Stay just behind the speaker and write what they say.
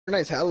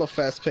Fortnite's hella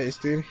fast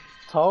paced, dude.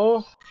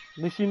 So,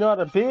 at least you know how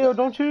to build,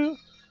 don't you?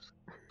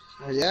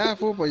 Well, yeah,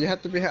 fool, but you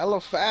have to be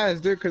hella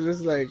fast, dude, because it's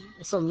like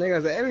some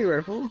niggas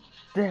everywhere, fool.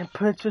 Then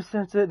put your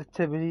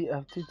sensitivity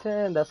up to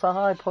 10. That's how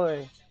I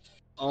play.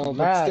 Oh, but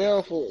Max.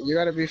 still, fool, you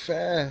gotta be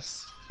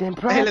fast. Then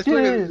Hey,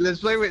 practice. let's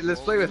play with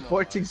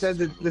 14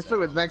 let's play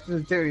with max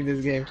sensitivity in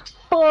this game.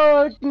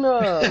 Fuck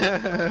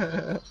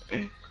no.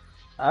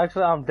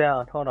 Actually, I'm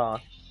down. Hold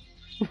on.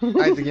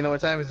 Isaac, you know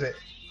what time is it?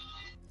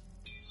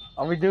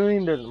 Are we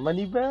doing the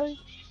money bag?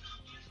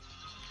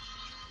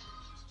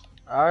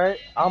 Alright,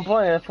 I'm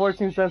playing at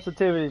 14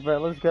 sensitivity,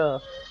 but let's go.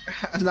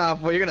 Nah,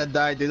 fool, you're gonna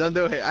die, dude. Don't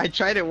do it. I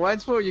tried it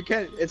once, fool. You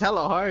can't. It's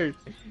hella hard.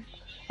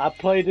 I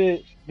played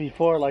it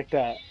before like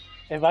that.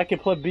 If I can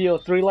play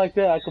BO3 like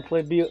that, I can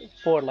play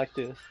BO4 like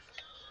this.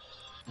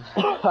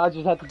 I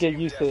just have to get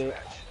used to it.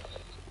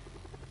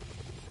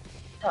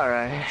 All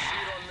right.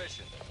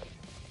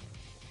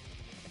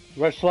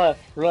 Rush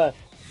left, left.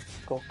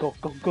 Go, go,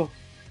 go, go.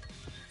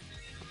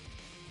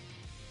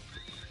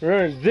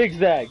 Run,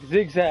 zigzag,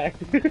 zigzag.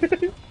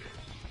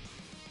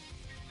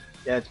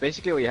 Yeah, it's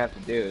basically what you have to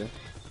do.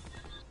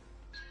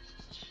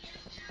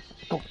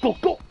 Go, go,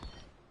 go.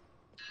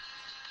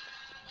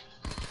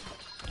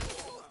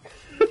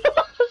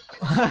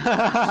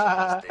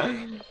 I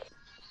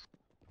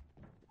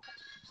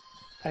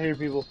hear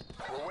people.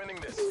 We're winning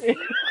this.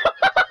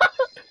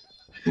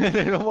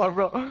 No more,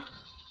 bro.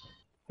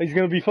 He's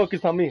gonna be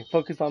focused on me.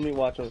 Focus on me.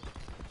 Watch us.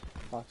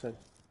 Watch us.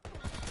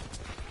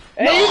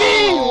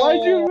 No!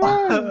 Why'd you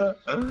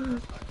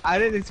run? I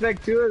didn't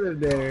expect two of them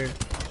there.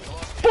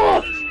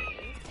 Fuck!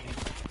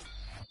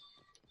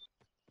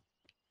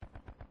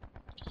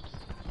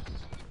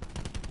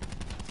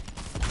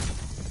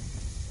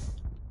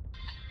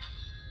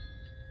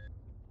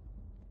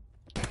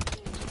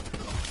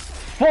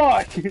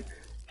 Fuck!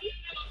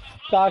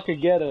 Thought I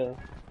could get her.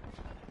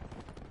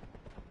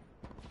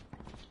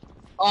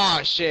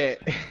 Oh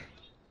shit.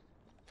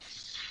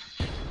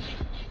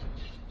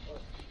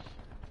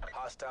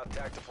 Hostile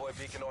tac deploy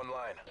beacon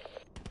online.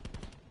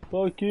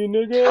 Fuck you,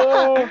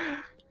 nigga!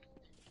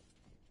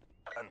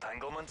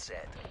 Entanglement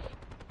set.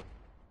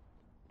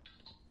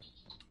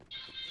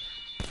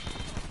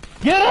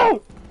 Get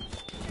out!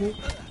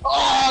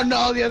 Oh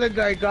no, the other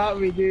guy got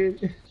me,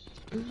 dude.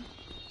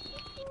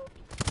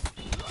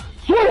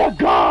 Swear to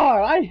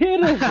God, I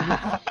hit him!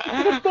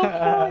 What the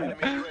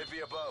fuck? Enemy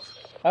UAV above.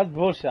 That's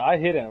bullshit. I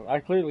hit him. I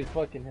clearly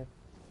fucking hit.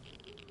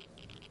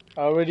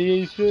 Already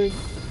Asian.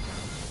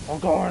 I'm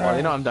going Oh, out.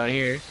 you know I'm down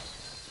here.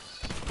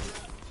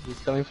 He's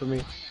coming for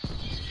me.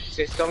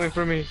 He's coming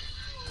for me.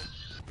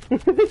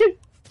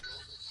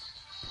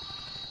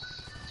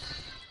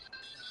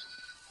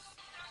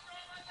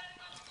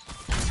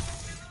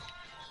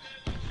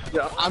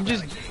 Yo, I'm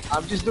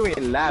just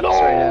doing laps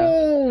right now.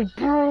 No,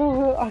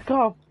 bro. I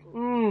got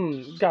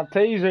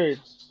tasered.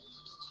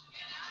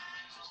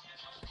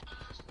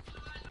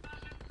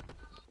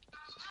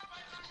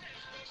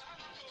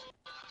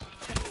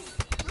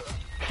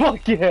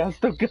 Fuck yeah, I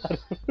still got him.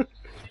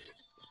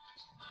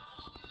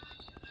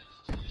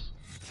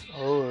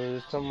 Oh,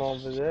 there's some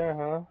over there,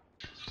 huh?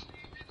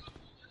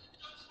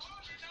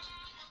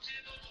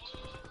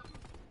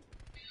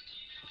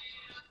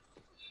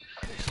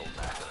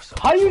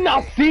 How you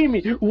not see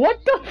me?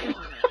 What the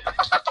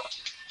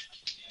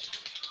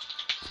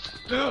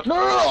No!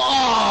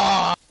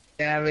 Oh!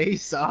 Damn it, he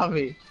saw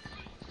me.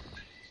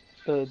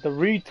 The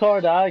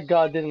retard I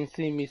got didn't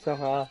see me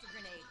somehow.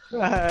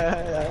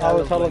 I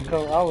was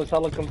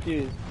hella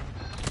confused.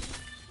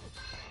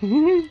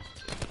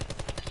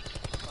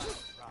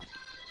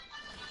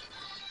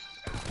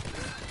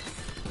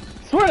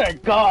 Swear to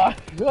God,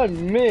 I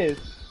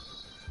missed.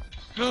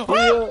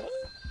 Yeah.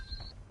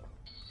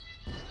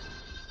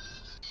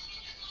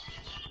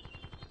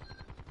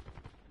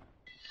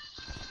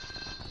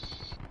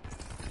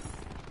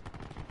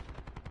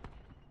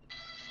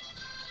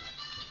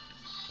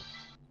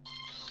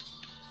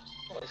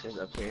 What's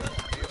up here?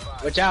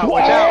 Watch out!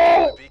 Watch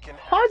out!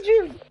 How'd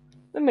you?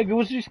 That nigga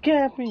was just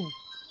camping.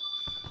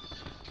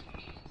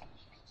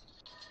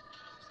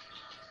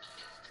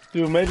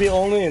 Dude, maybe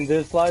only in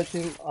this live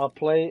stream I'll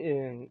play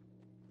in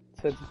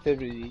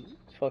sensitivity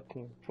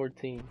fucking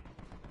 14.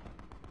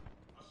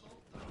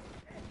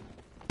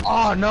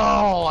 Oh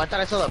no! I thought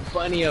I saw the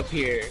bunny up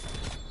here.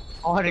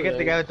 I want to get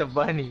the guy with the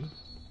bunny.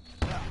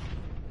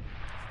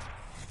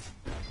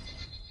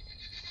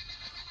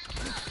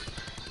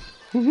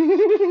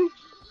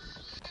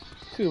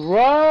 Too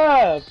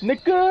rough,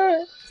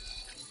 nigga.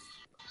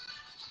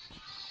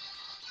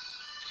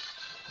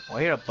 Oh,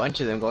 I hear a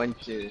bunch of them going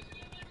to.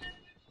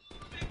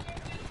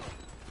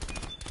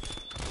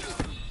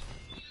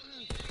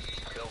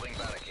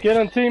 Get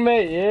him,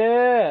 teammate.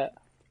 Yeah.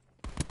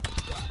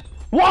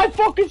 Why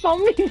focus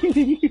on me?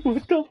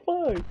 What the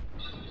fuck?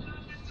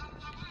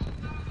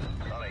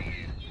 Alright,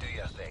 you do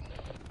your thing.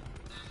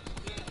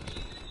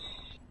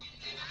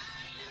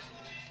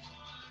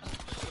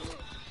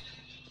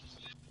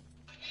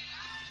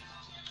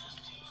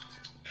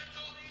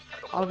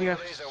 All of you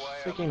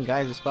freaking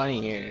guys are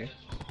spawning here.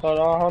 Hold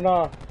on, hold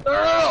on.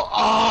 Oh,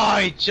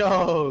 I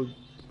choked.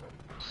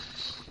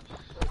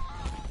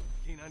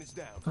 K9 is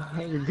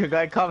down. The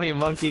guy called me a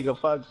monkey, go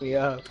fuck me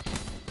up.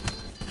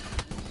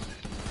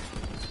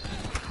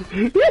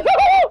 He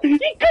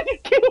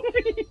couldn't kill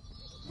me!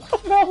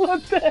 No,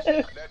 what the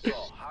heck?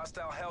 Netball.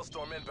 Hostile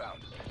Hellstorm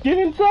inbound. Get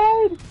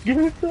inside! Get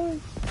inside!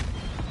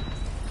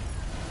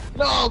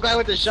 No, guy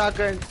with the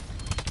shotgun.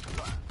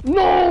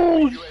 No!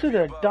 You should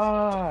have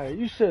died!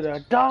 You should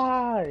have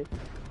died!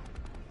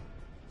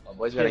 Oh,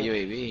 boy's got a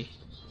UAV.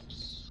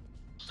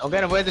 Don't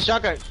get him with the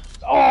shotgun.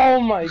 Oh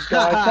my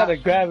god, I tried to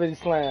gravity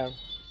slam.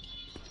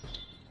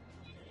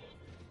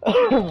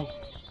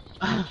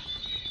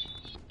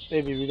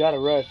 Baby, we gotta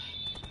rush.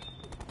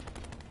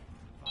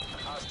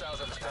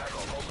 Hostiles at the tackle.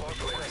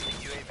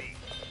 UAV.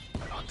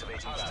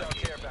 Activating hostile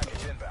care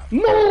package inbound.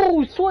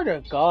 No! Swear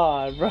to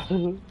God,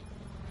 bro.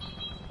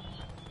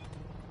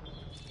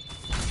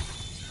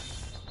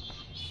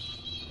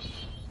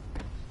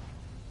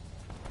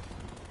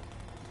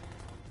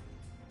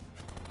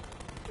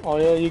 Oh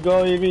yeah, you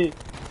go, EV.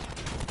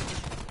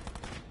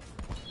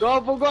 Go,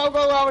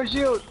 Robert,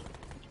 shoot.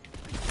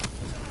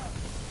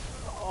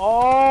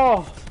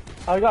 Oh!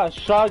 I got a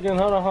shotgun,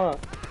 hold on.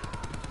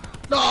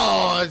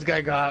 No, this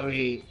guy got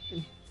me.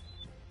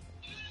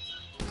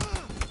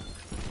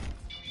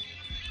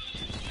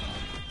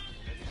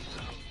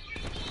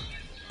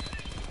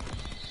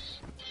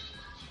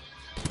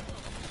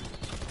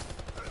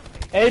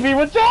 AB,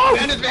 what's up?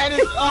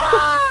 Bandits.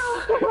 Ah!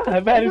 I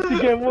managed to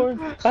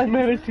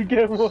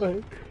get one.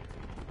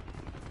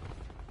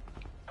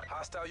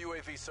 Hostile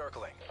UAV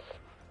circling.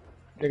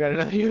 They got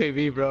another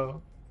UAV, bro.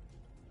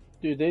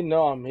 Dude, they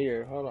know I'm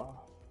here. Hold on.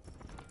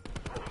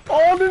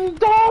 Oh, there's a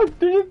dog!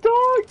 There's a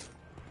dog!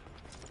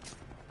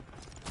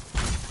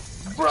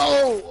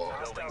 Bro!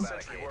 Hostile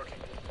sentry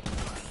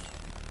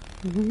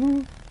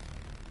working.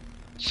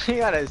 She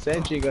got a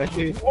sentry gun,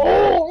 dude.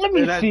 Oh, let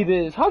me They're not- see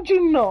this. How'd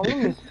you know? Let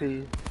me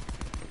see.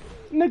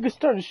 Nigga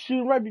started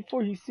shooting right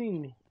before he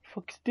seen me.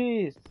 Fuck's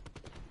this?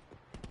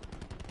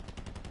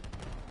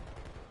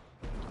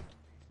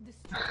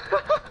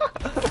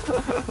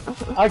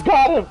 I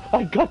got him!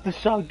 I got the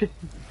shotgun.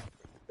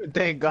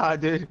 Thank God,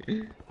 dude.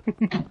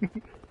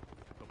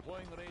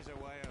 Deploying razor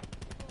wire.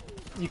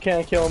 You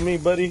can't kill me,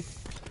 buddy.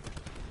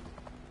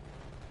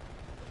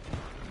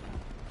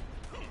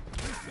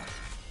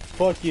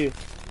 Fuck you.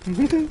 Fuck,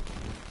 I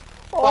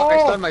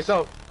Oh, stunned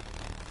myself.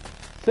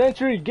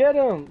 Sentry, get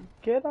him!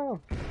 Get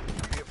him! Be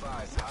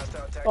advised.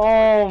 Hostile tactical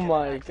Oh beacon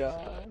my active.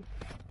 god.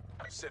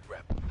 Sit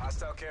rep.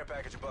 Hostile care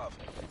package above.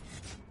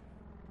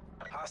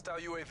 Hostile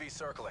UAV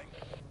circling.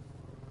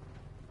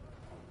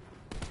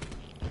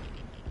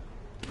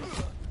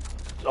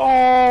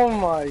 Oh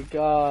my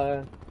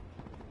god.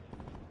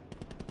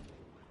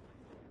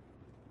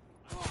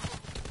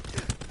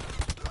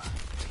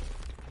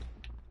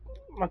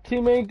 My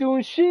team ain't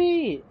doing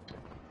shit.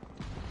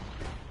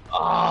 Oh,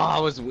 I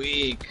was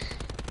weak.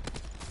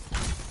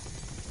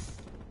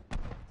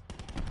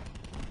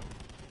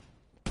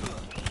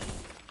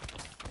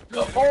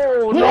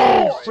 Oh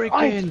no!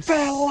 Freaking I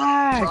fell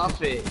lag!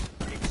 profit.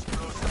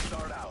 Explosive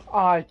start out.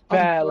 I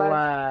fell flat.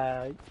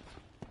 lag.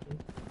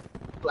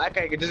 Black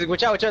guy, just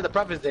watch out, the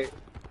prop is there.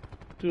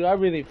 Dude, I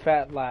really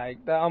fat lag.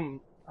 I'm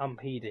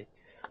heated.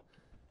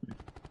 All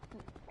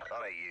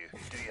right, you.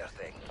 Do your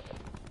thing.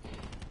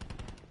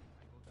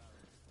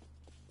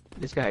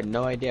 This guy had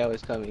no idea I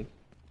was coming.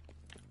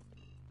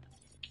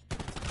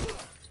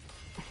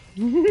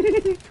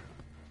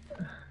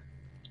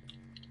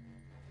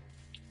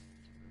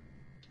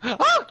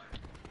 Ah!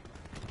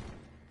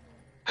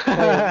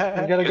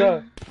 We gotta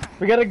go.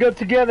 We gotta go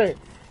together.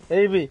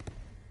 AB.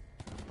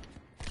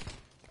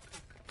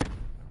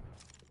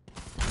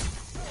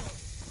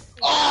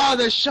 Oh,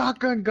 the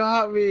shotgun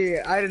got me.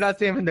 I did not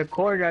see him in the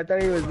corner. I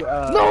thought he was.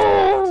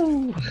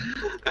 No!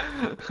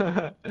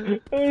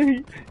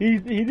 he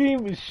didn't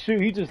even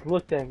shoot. He just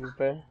looked at me,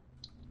 bro.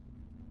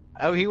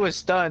 Oh, he was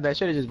stunned. I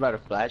should have just brought a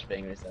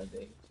flashbang or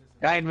something.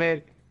 Guy in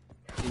mid.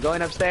 He's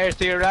going upstairs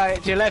to your right,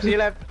 to your left, to your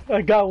left.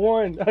 I got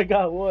one.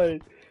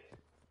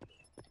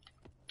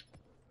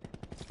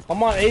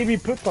 I'm on AB.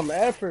 Put some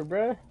effort,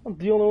 bro. I'm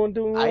the only one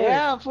doing I work.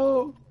 am,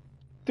 fool.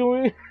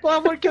 Doing. Well,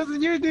 how more kills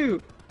than you do?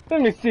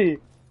 Let me see.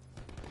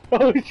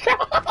 Oh shit!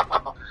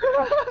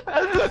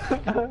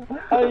 I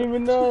don't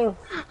even know.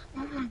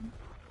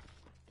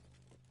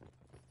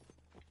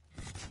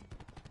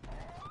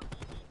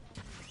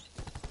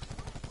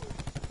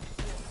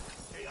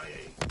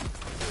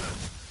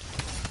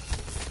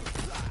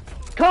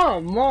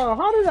 Come on,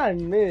 how did I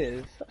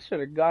miss? I should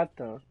have got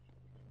them.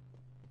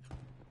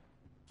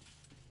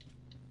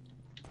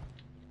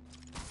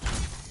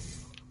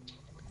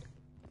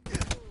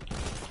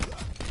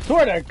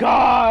 Swear to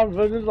God,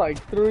 but there's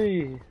like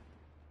 3.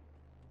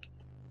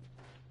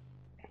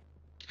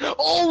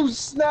 Oh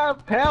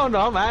snap! Hell no,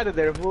 I'm out of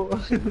there, fool.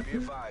 Be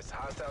advised.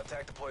 Hostile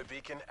attack deploy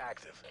beacon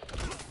active.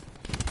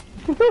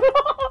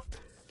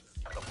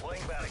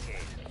 Deploying barricade.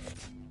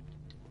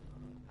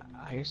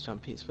 I hear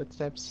Stumpy's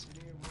footsteps.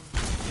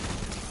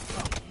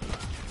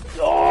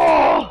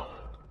 Oh!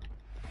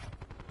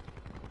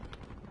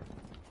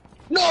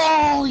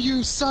 No,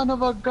 you son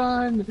of a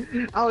gun!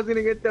 I was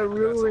gonna get the That's a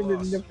ruin and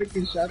loss. the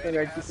freaking shotgun Remaining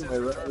right to assets my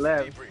returned for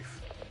left.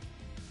 debrief.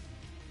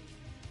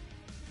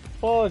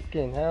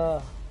 Fucking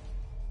hell.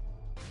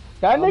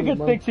 That I'm the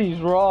nigga thinks he's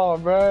raw,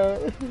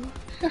 bro.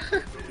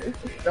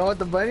 Don't want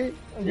the bunny?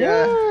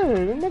 Yeah,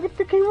 that nigga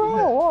think he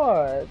raw.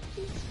 What?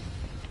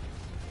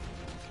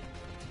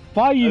 If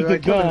I use I the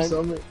killed him gun,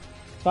 so many.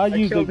 if I I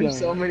use the killed him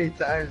so gun, many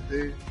times,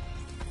 dude.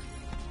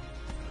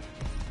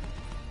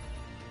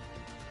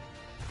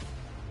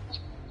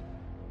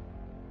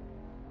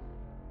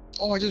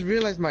 Oh, I just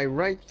realized my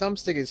right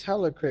thumbstick is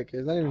hella crooked.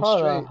 It's not even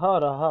hold on, straight.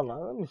 hold on, hold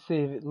on. Let me see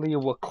if Leo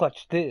will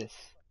clutch this.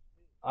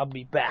 I'll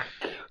be back.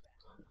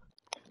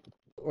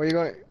 Where you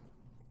going?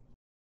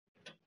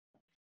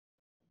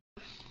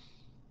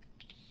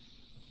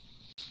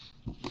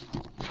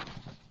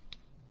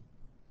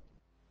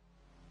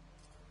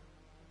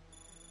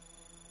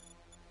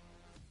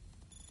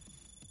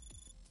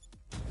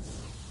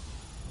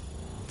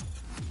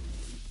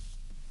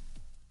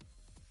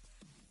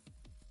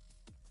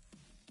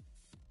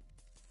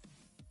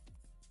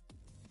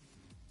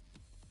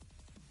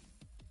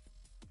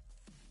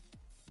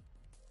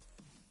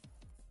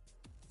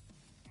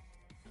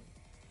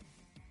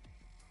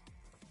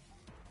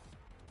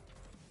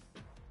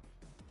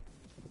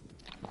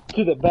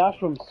 To the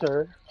bathroom,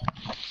 sir.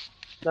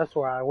 That's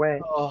where I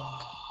went.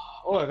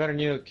 Oh, I got a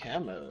new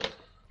camo.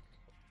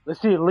 Let's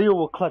see if Leo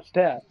will clutch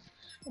that.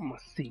 I'm gonna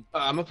see.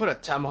 I'm gonna put a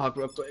tomahawk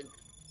real quick.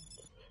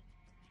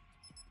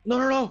 No,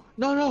 no, no,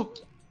 no, no,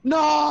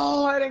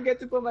 no! I didn't get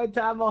to put my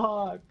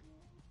tomahawk.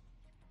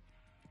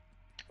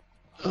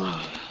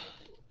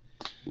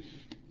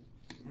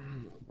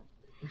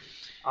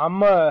 I'm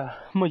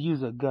gonna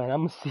use a gun.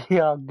 I'm gonna see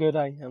how good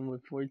I am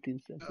with 14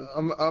 seconds.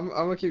 I'm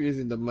gonna keep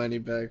using the money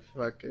bag.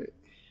 Fuck it.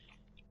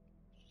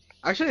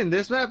 Actually, in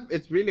this map,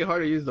 it's really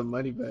hard to use the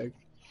money bag.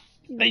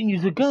 Then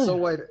use a It's so gun.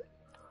 wide.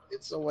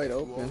 It's so wide You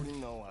open. already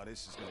know how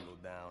this is gonna go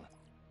down.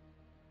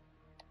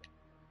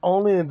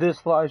 Only in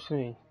this live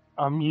stream,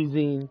 I'm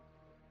using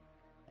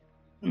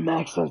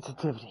max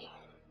sensitivity.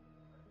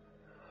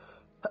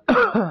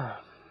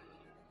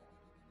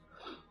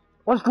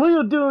 What's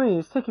Leo doing?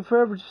 It's taking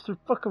forever just to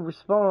fucking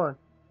respawn.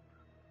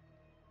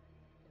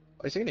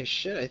 Oh, he's taking a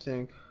shit, I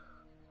think.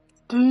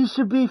 Dude, you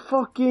should be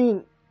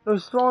fucking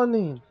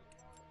responding.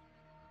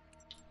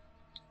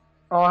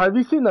 Oh, have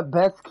you seen the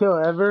best kill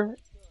ever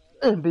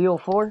in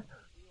BO4?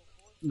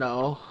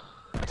 No.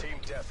 Team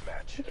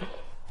deathmatch.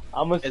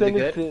 I'm gonna Is send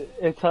it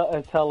it to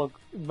it's hella,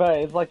 but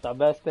it's like the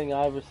best thing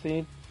I ever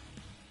seen.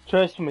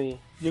 Trust me,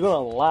 you're gonna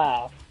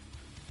laugh.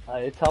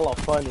 It's hella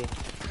funny.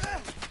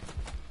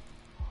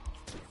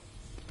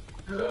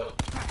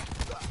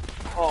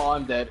 Oh,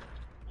 I'm dead.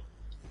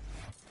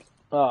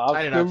 I'll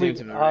I did not see him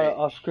to the right.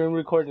 I'll screen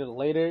record it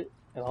later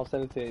and I'll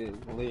send it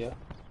to Leah.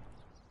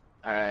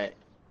 Alright.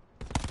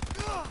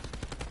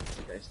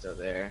 You guys still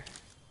there?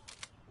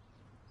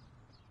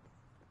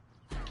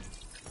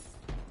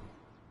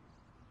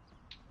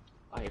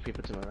 I hear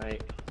people to my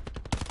right.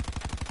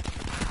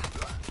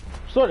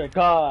 Swear to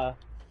God.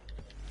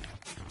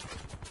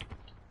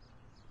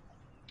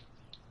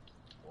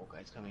 Oh,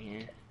 guys coming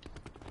here.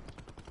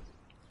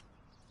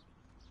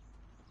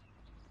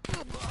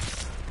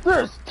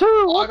 There's two!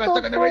 Oh, I What got the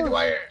stuck on the razor fuck?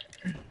 wire.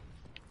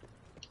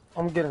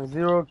 I'm getting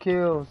 0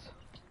 kills.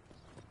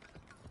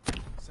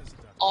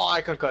 Oh,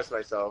 I concussed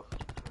myself.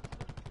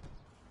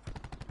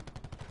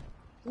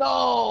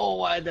 No,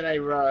 why did I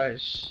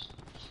rush?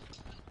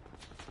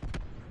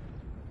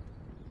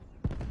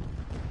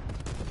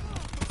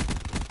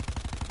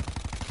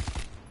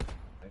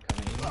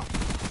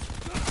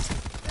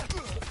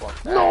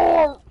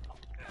 No!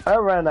 I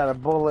ran out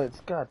of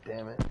bullets. God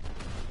damn it.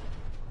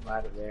 I'm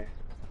out of there.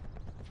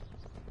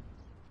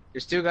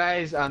 There's two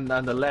guys on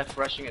the left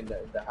rushing in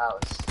the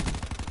house.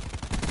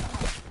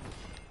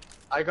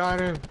 I got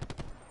him.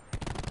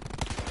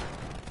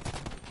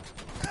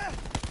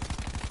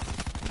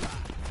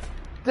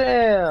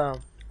 Damn!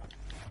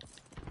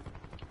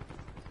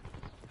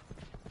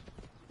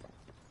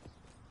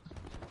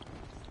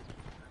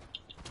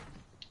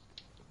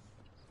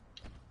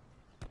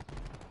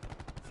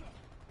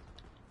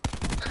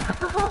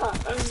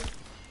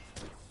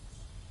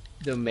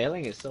 The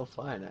mailing is so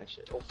fun,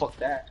 actually. Oh, fuck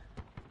that.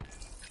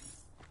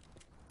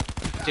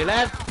 To your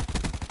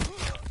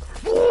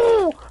left.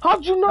 Ooh,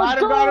 how'd you not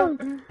Got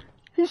die? him.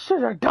 He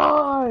should have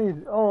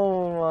died.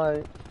 Oh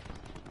my.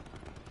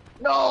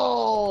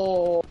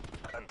 No!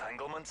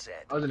 Entanglement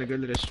set. I was in a good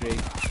little streak.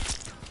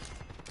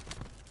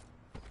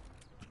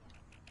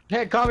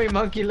 Hey, call me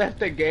Monkey left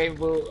the game,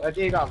 boo. I think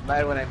he got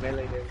mad when I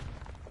meleeed him.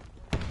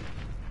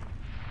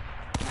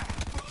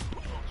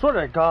 Swear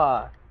to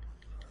God.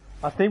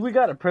 I think we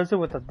got a person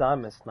with a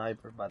diamond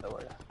sniper, by the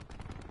way.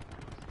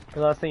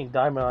 Cause I was seeing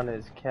diamond on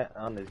his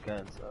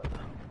gun, so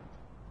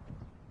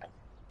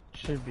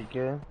should be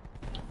good.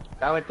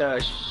 Guy with the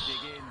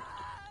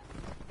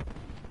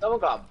someone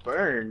got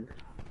burned.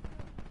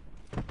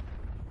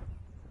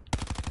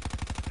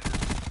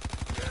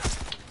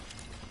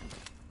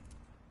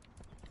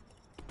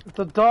 It's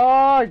a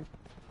dog.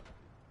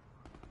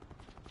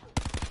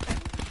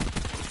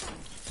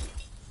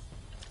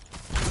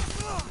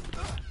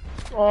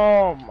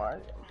 Oh my.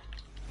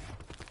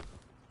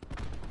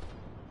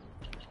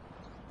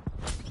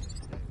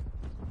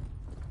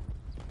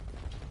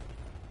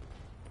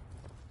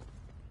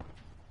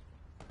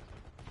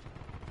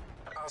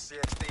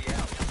 RCXD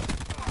out.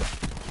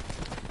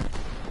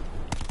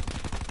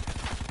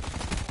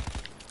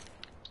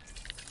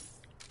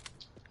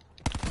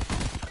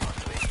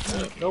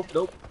 Nope,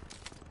 nope.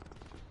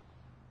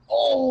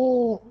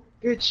 Oh,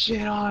 good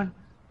shit on.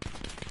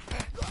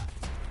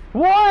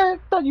 What? I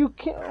thought you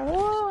can't.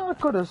 What? I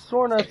could have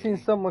sworn I seen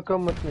someone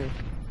come with me.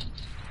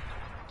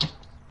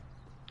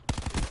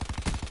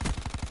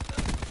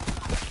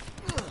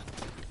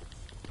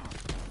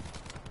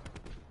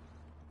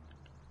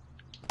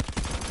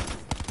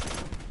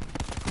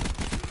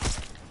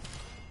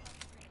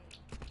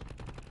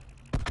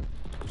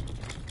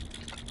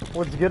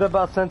 What's good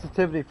about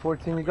sensitivity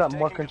 14? You got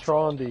more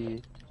control on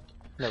the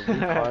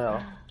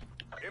recoil.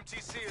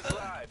 MTC is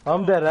live.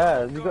 I'm dead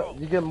ass.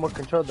 You get more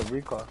control of the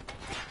recoil.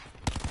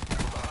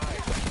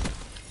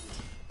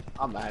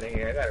 I'm out of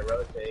here. I gotta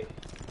rotate.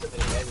 Too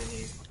many heads in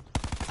here.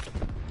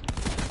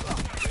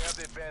 They have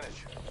the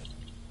advantage.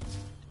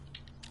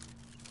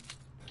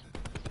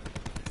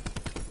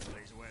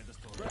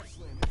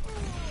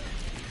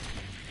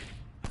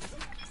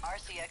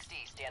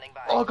 RCXD standing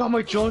by. Oh, I got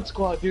my drone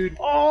squad, dude.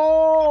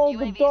 Oh,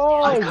 the I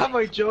dog! got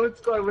my drone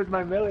squad with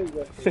my melee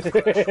weapon.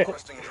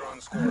 Requesting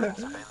drone squad.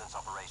 Surveillance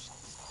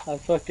operations. I'm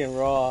fucking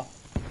raw.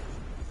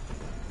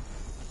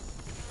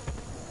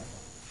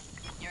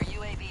 Your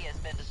UAV has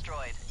been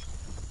destroyed.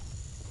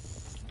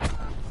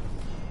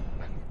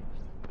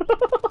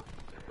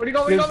 Where'd he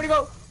go? Where'd he go? Where'd he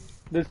go?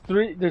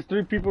 There's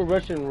three people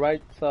rushing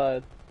right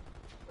side.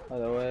 By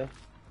the way.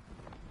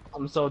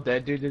 I'm so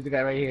dead, dude. There's a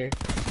guy right here.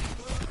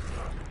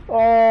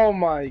 Oh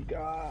my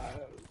god.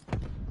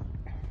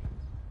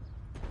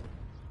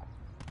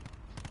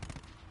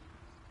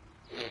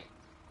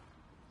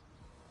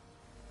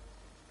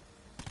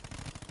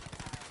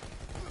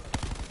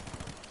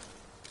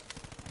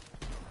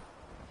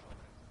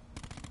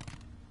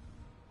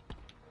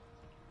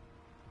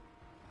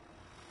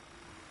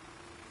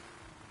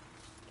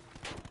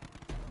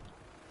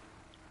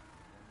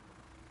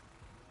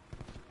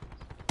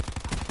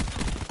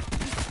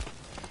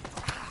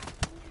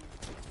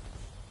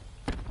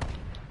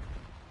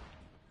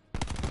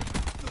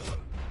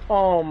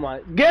 Oh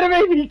my. Get him,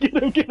 baby! Get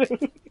him!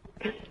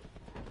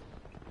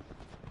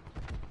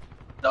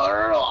 No,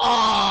 no, no.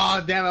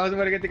 Oh, damn. I was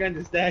about to get the guy in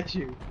the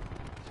statue.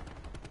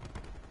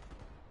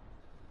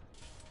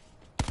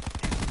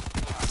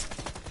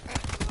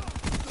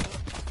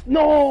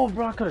 No,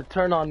 bro, I could've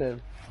turned on him.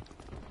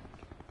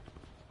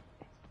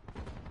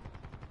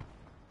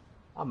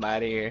 I'm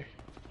out of here.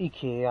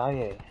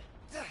 EKIA.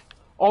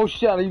 Oh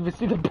shit, I didn't even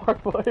see the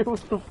barbed wire.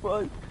 What the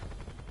fuck?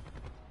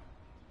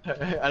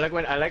 I like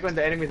when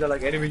the enemies are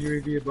like enemy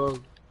UAV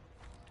above.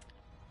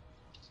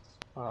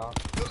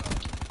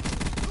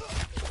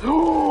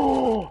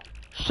 Oh,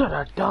 should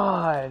have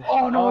died.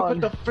 Oh no! I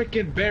put the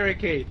freaking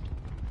barricade.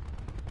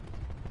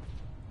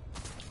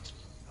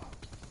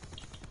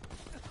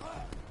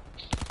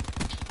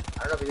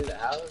 I don't know if he did the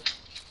house.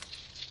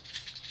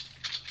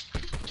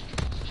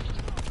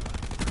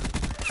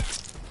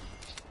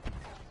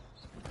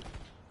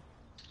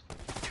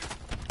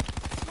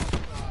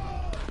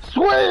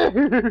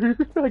 Swear!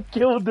 I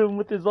killed him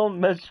with his own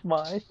mesh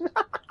mine.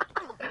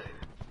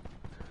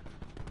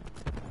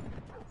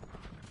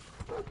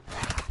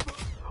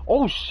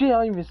 Oh shit,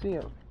 I didn't even see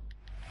him.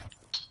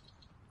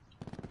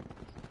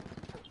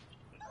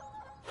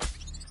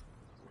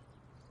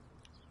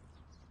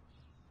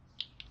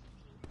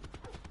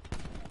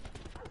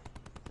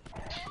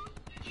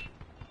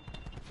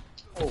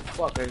 Oh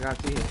fuck! I did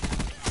not see him.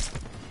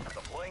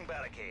 Deploying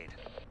barricade.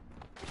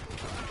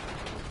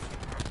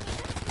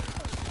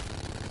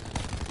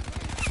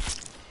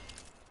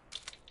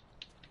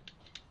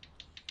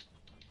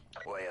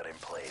 Wire in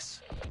place.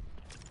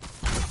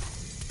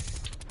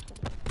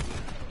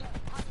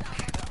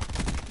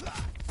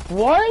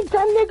 What?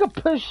 That nigga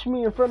pushed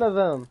me in front of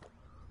them.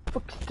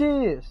 Fuck's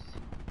this?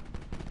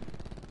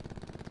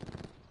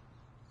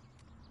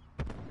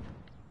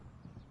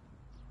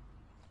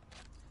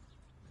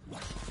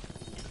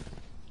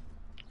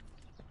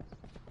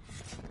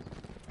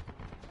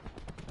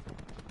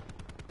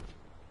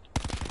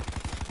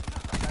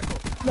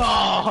 No!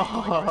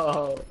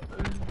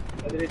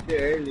 I did it too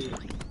early.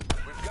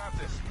 We've got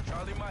this.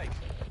 Charlie Mike.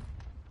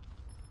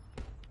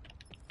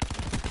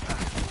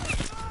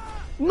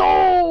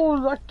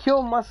 No! I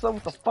killed myself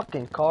with a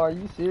fucking car. Are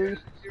you serious?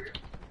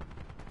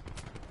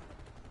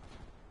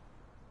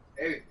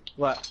 Hey,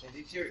 what? Is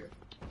he serious?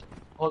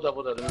 Hold up,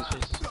 let me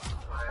switch this.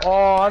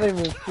 Oh, I didn't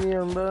even see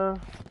him, bro.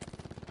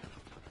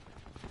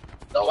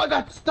 No, I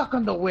got stuck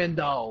on the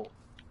window.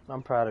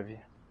 I'm proud of you.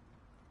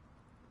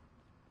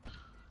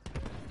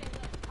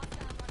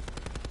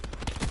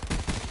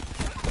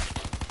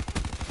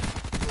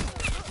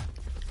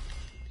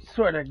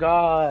 Swear to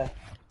God.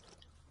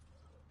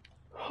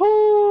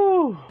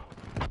 Whoo!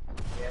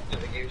 Yeah,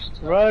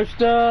 Rush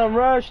them!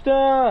 Rush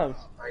them!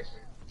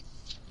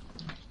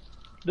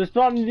 They're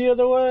spawning the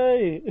other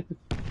way.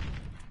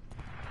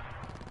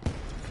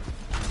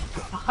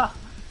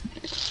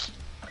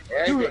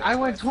 Dude, I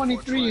went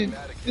 23 and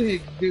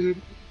 6,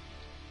 dude.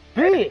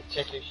 Bitch!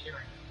 Check your shirt.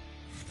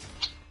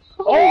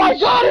 Oh, I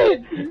got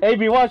it!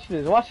 AB, watch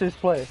this. Watch this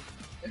play.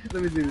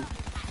 Let me do this.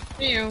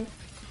 Ew.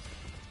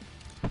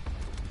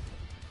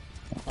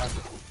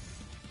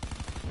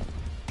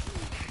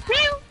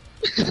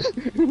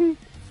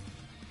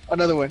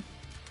 Another one.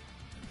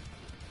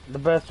 The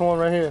best one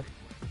right here.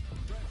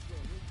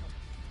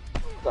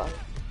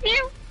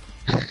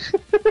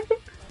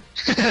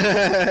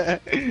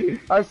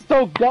 I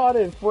still got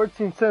it.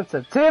 14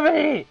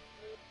 sensitivity.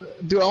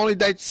 Dude, I only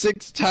died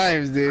 6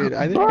 times, dude.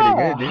 I did Bro, pretty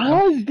good, dude.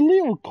 how's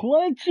Leo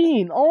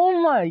clutching?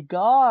 Oh my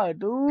god,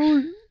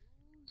 dude.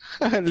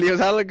 Leo's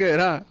hella good,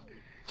 huh?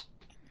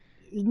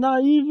 It's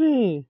not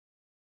even.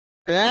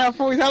 Yeah,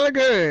 fool, he's hella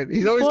good.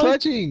 He's always Fuck.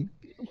 clutching.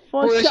 Fuck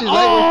Fool, that ya- shit's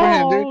lightweight for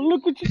him, dude. Oh,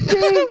 look what you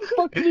did.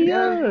 Fuck me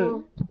Yeah, up.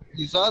 fool.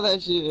 You saw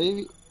that shit,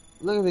 baby.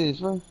 Look at this,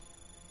 bro.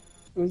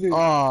 What's it?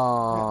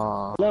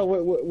 Oh. No,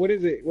 what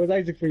is it? What's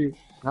Isaac for you?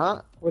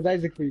 Huh? What's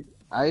Isaac for you?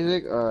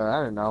 Isaac?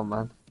 I don't know,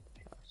 man.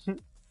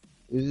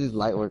 This is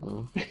light work,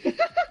 bro.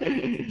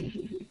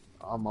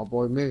 Oh, my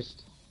boy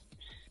missed.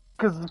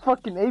 Cause the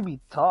fucking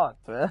AB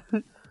talked, man.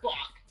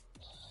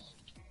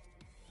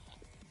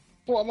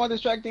 Oh, I'm on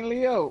distracting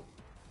Leo.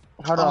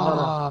 Hold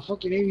on.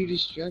 Fucking Amy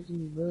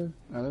distracting me, bro.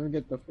 Now let me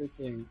get the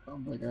freaking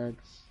combo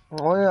axe.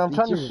 Oh yeah, I'm Me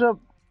trying to too. show.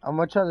 I'm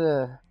gonna try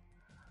to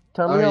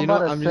tell Oh, me I'm you know,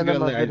 about to I'm just send him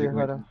gonna a let video. Isaac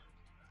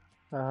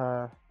Hold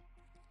on.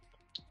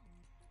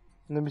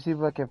 Let me see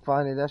if I can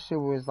find it. That shit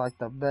was like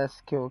the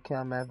best kill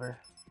cam ever.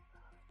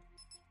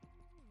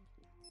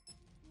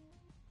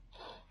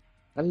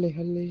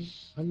 Halle.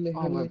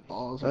 Oh, my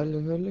balls. Halle.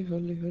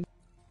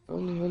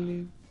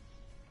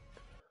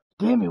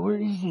 Damn it, where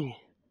is he?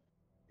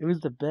 It was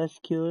the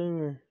best kill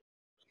ever.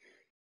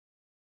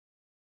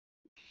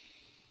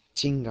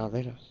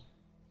 Chingadera.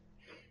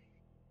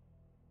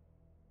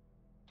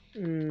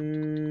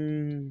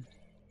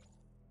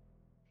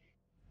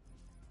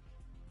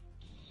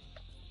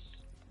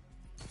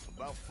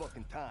 About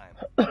fucking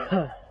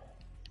time.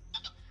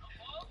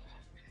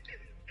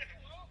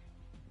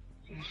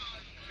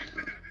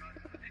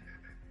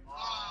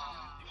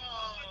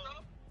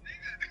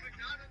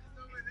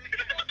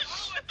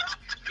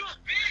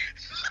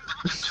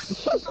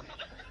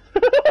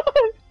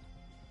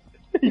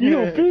 You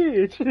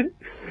bitch.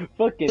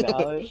 Fucking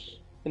Alex.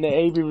 And then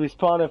AB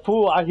responded,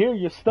 fool, I hear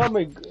your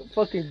stomach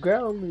fucking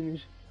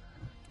growling.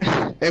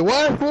 Hey,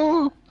 what,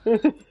 fool? Was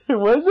it?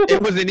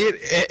 It was in need.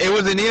 It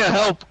was in need of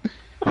help.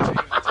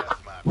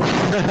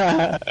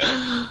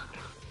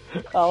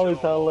 I always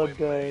hella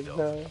good.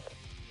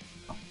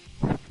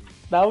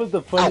 That was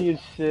the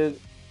funniest shit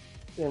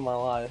in my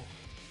life.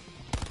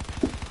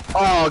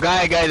 Oh,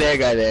 guy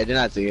there. Did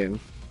not see him.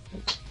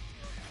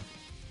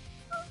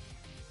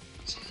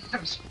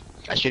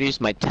 I should use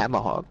my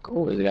tomahawk.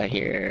 Oh, there's a guy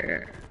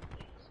here.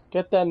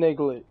 Get that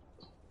nigga.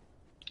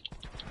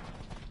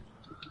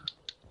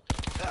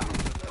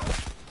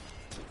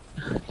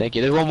 Thank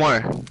you. There's one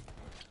more.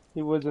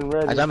 He wasn't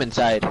ready. As I'm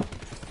inside.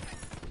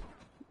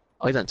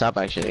 Oh, he's on top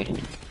actually.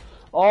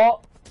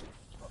 Oh!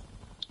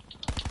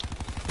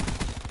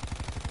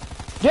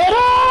 Get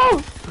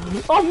out!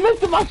 I'm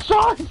missing my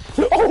shots!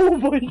 Oh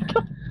my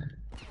god!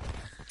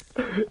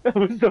 That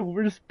was the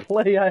worst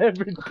play I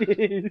ever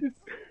did.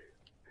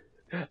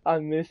 I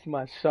missed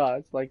my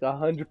shots like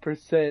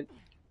 100%,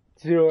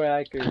 zero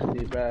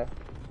accuracy, bruh.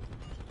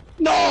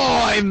 No,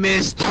 I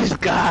missed this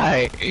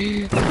guy.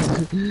 We have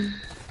the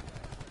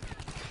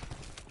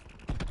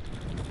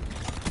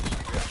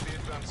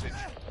advantage.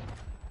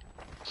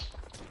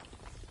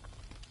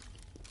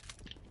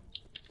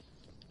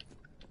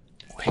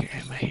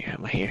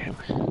 I hear him.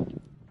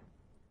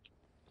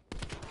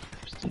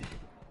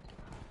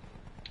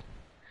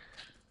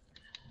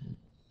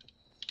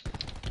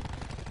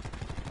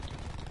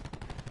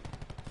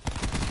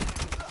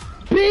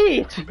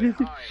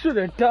 Bitch!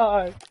 Should've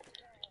died.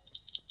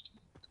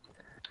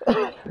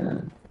 I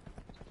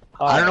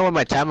don't know where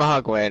my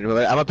tomahawk went,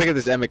 but I'm gonna pick up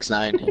this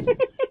MX-9.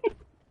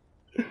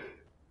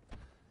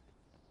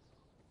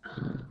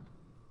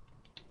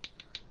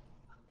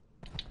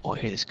 Oh, I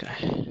hear this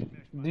guy.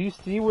 Do you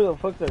see where the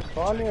fuck they're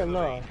spawning or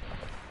no?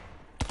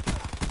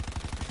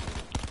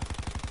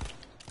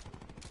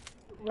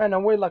 Ran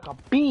away like a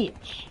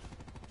bitch.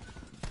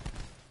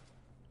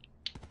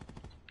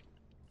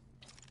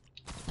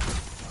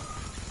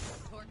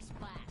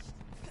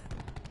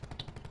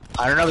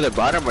 I don't know if they're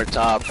bottom or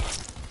top.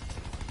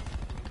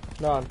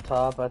 Not on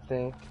top, I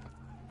think.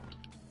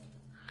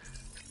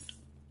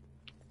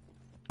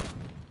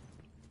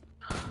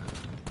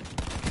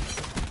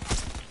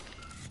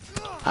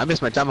 I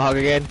missed my tomahawk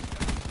again.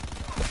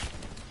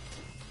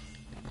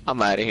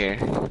 I'm out of here.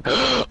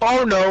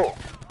 Oh no!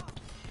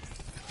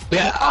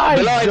 Yeah, I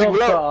jumped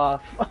below.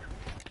 off.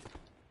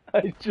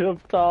 I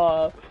jumped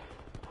off.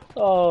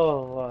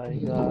 Oh my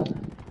god.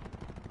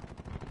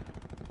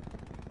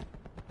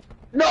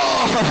 No!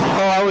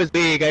 I was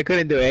big. I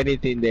couldn't do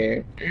anything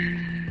there.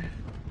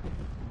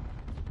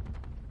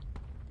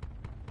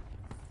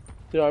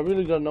 Dude, I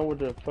really don't know where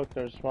the fuck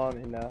they're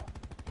spawning now.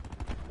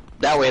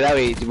 That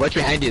way. Watch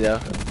behind you though.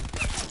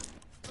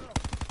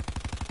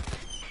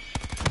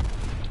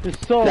 You're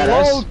so That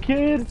low, us?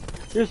 kid!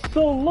 You're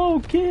so low,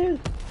 kid!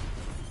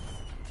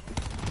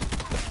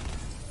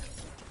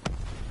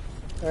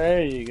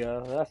 There you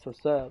go, that's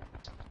what's up.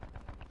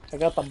 I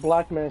got the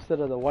black man instead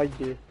of the white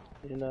dude,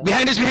 you know?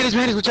 Behind us,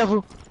 watch out,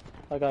 fool.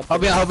 I got I'll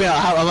be out.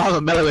 I'm have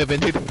a melee weapon,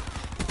 dude.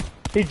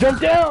 He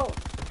jumped down!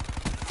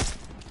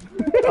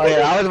 Oh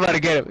yeah, I was about to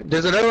get him.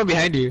 There's another one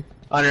behind you.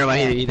 Oh, never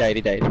mind, he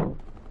died.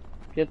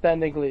 Get that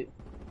nigga.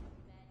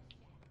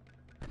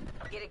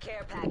 Get a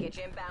care package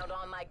inbound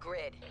on my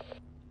grid.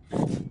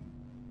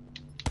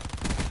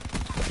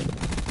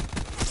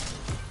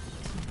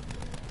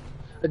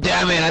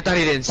 Damn it, I thought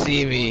he didn't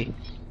see me.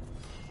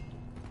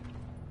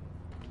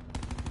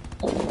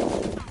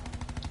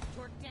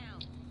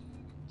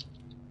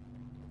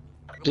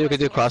 Dude, we could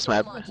do cross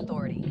map.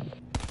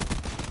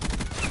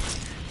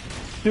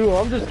 Dude,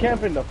 I'm just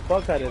camping the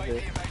fuck out of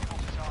it.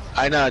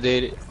 I know,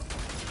 dude.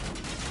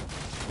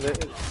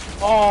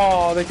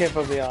 Oh, they came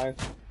from behind.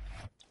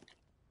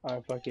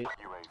 Alright, fuck it.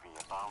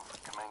 UAV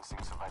above,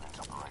 commencing surveillance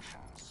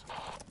operations.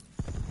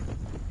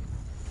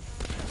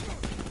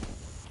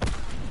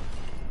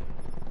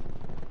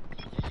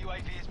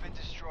 UAV has been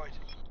destroyed.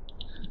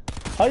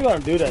 How you gonna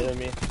do that to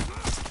me?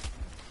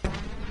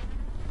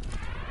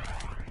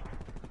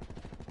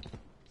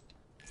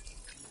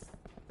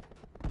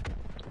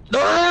 No!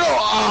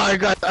 Oh, I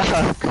got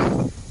that.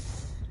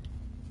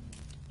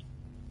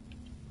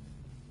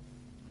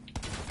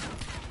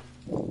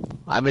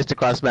 I missed the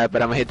cross map,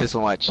 but I'm gonna hit this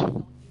one. Watch.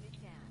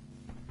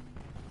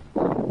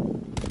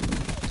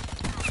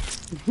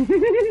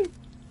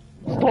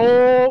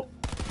 Stop!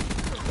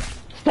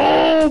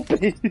 Stop!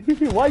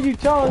 Why'd you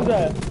challenge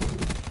that?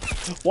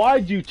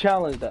 Why'd you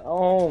challenge that?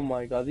 Oh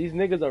my god, these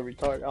niggas are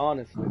retarded,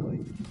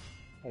 honestly.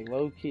 Like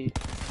low key.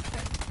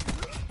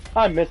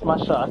 I missed my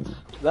shots.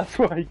 That's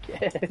what I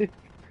get.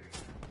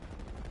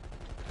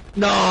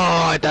 No,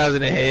 I thought it was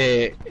gonna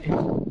hit.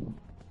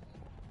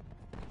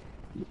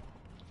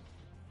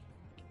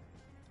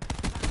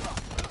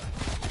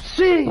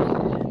 Shit!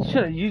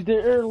 Should have used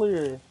it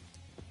earlier.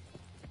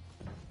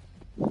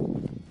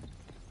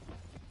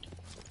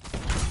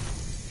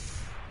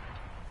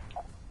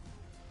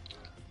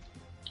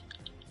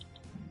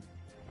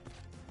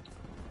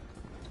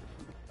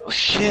 Oh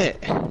shit.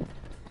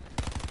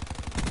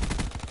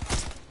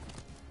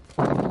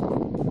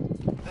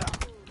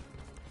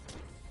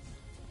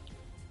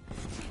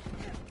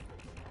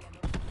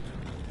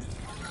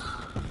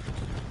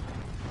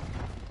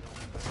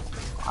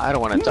 I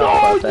don't want to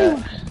talk about that.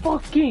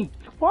 Fucking!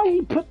 Why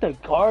you put the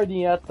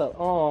guardian at the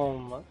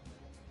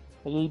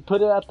You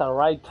put it at the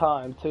right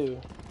time too.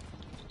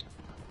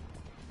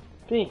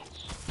 Bitch.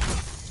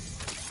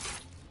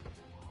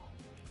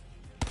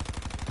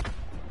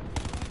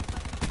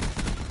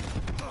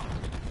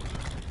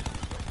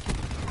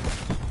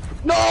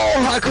 No,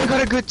 I could've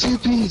got a good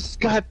two-piece.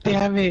 God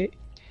damn it.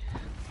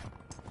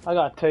 I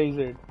got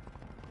tasered.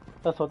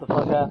 That's what the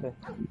fuck happened.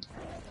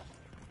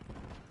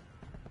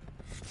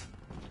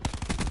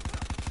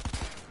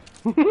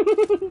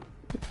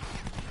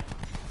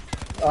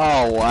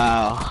 Oh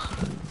wow.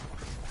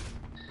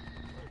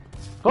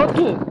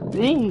 Fucking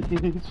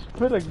bitch!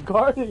 Put a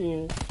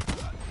guardian.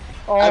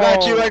 Oh. I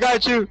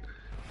got you.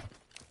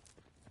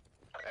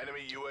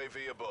 Enemy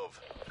UAV above.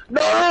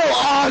 No!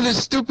 Oh, the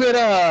stupid,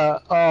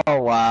 oh,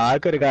 wow. I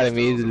could've got him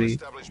easily.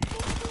 Established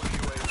multiple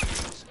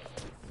UAVs.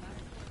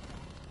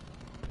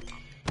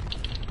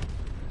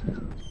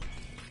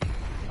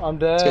 I'm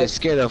This dead.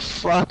 scared the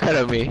fuck out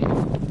of me.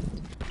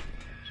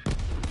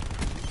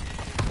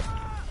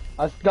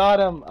 I got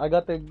him. I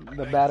got the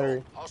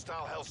battery.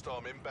 Hostile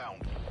Hellstorm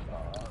inbound.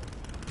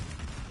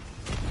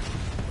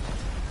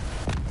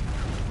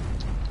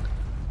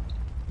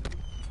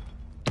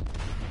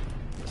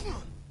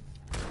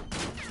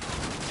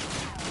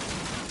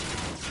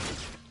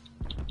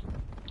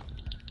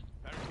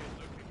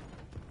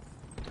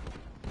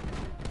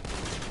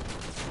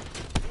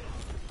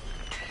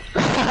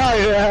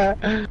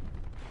 Yeah.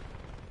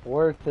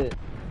 Worth it.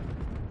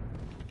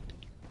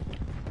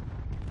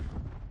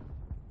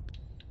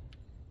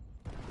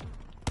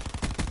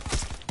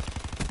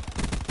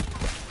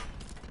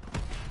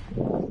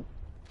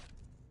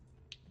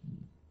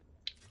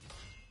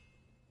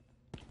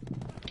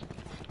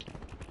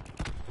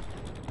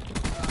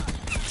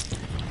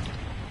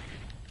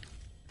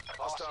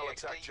 Hostile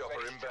attack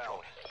chopper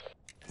inbound.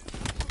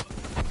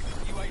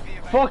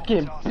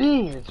 Fucking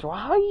bitch!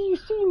 How do you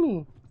see me?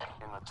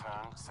 In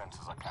return,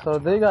 sensors are captured. So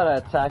they got an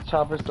attack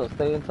chopper, so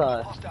stay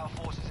inside. Hostile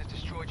forces have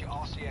destroyed your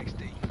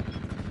RCXD.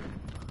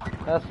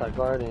 That's a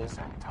guardian.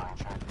 Time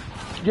check.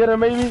 Get him,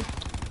 maybe.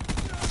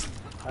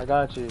 I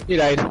got you. He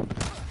died.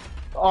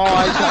 Oh,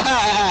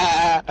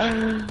 I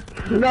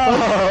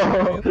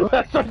No! got.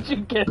 That's what you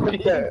get,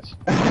 bitch.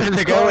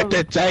 The guy with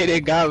the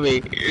Titan got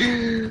me.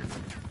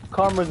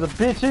 Karma's a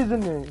bitch,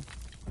 isn't it?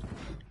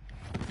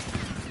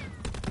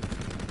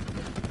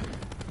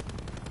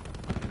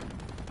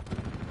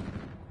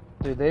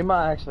 Dude, they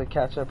might actually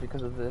catch up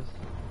because of this.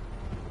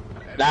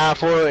 Nah,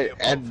 for it,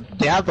 and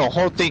they have the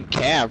whole thing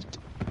camped.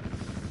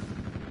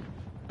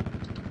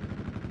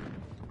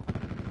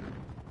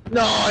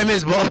 No, I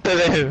missed both of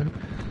them.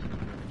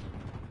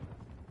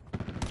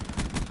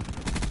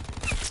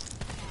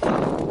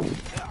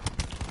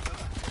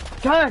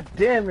 God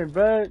damn it,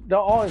 bro. They're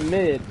all in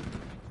mid.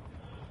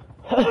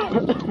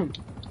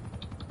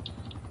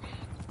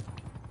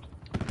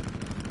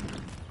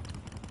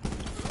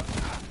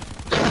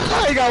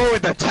 I got one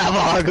with the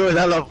tomahawk. It was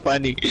hella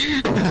funny.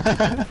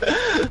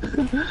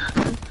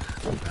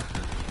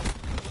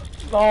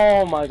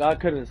 Oh my god, I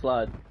couldn't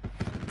slide.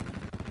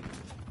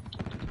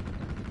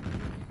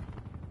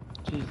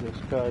 Jesus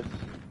Christ.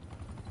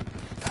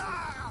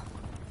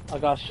 I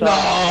got shot. No,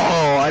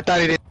 I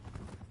thought he did.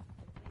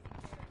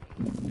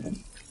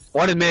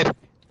 One in mid.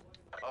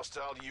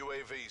 Hostile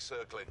UAV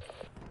circling.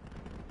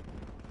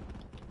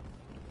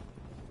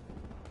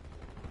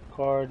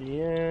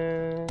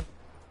 Guardian.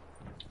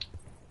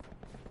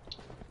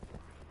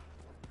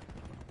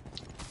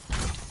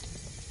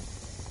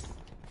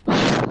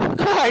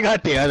 I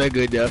got the other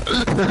good though.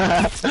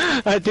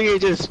 I think he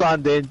just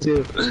spawned in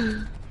too.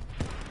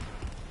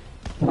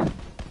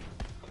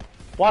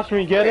 Watch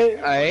me get it.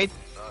 Alright,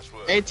 Nice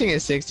work. 18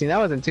 and 16. That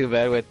wasn't too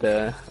bad with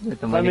the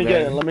Let money me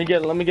get bag. it. Let me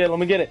get it. Let me get it. Let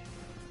me get it.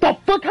 The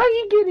fuck? How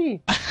you get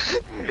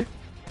it?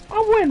 I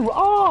went.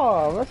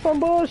 Oh, that's some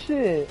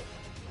bullshit.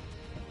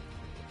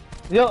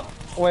 Yo,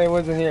 wait, it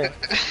wasn't here.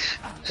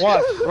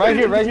 Watch, right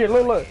here, right here.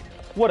 Look, look.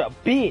 What a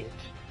bitch.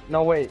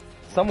 No, wait.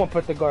 Someone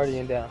put the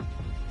guardian down.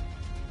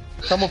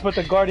 Someone put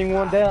the guardian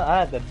one down. I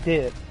had to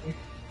dip.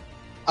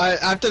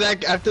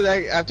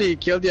 After he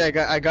killed you,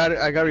 I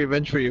got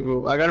revenge for you,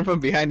 boo. I got him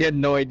from behind. He had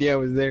no idea I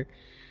was there.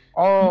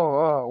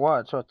 Oh,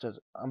 watch. I'm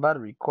about to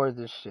record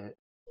this shit.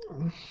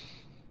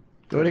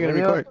 What are you gonna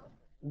record?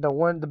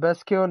 The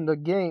best kill in the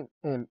game,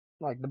 and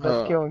like the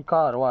best kill in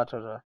COD. Watch,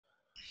 hold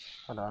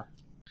on.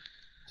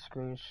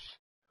 Screen.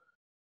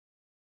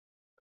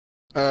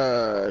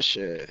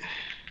 Shit.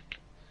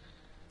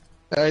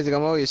 Isaac,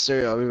 I'm always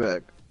serious. I'll be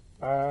back.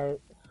 Alright.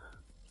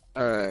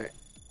 Alright.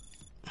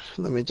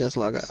 Let me just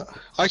log out.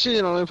 Actually,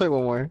 you know, let me play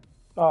one more.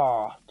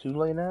 Oh, too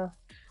late now.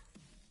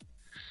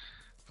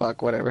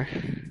 Fuck, whatever.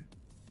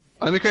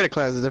 Let me create a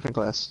class, a different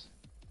class.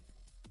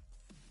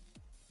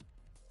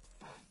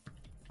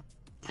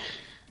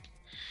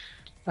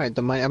 Alright,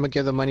 the money. I'm gonna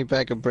give the money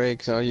back a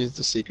break, so I'll use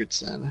the secret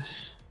Santa.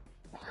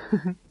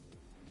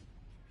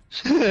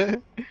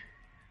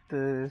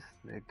 This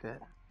nigga.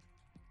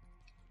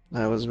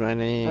 I was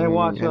running. Hey,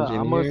 watch out.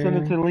 I'm gonna send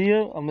it engineer, to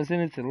Leah. I'm gonna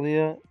send it to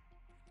Leah,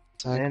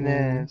 and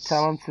then attackments.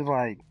 tell him to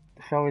like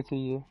show it to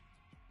you.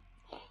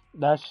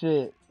 That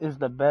shit is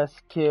the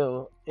best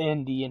kill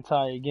in the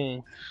entire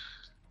game.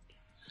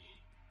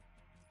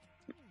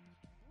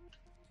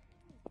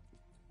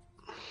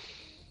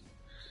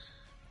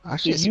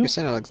 Actually, Dude, secret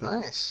Santa looks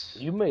nice.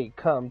 You may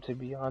come, to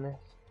be honest,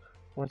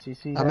 once you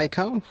see that. I may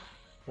come.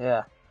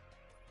 Yeah.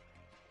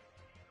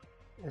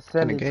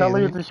 Send Kinda it. gay, Tell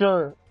Leah isn't to it?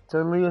 show.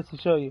 Tell Leah to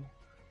show you.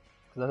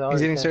 'Cause I He's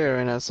already eating sent cereal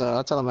right now, so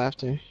I'll tell him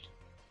after.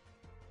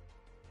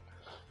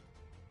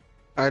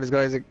 Alright, let's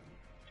go, Isaac.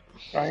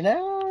 it. Right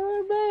now,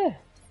 right there.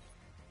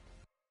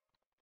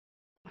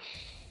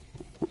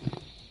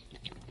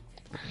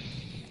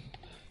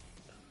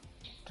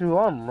 Dude,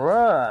 I'm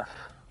rough.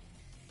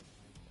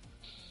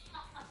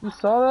 You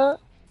saw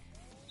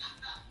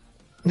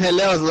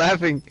Leo's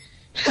laughing.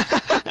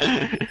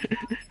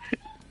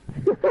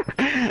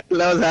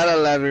 Leo's hella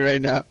laughing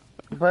right now.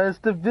 that? But it's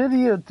the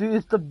video, dude.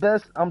 It's the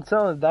best. I'm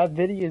telling you, that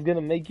video is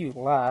gonna make you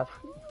laugh.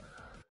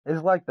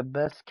 It's like the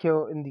best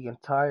kill in the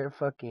entire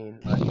fucking.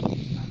 Like,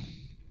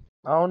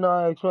 I don't know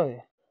how to explain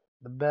it.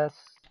 The best.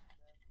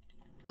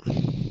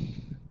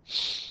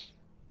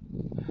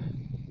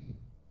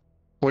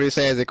 What do you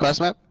say? Is it cross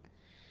map?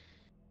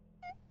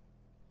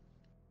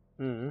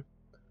 Mm-hmm.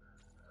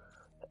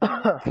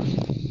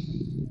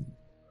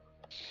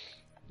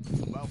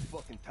 About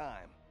fucking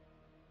time.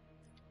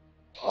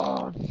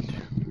 Oh.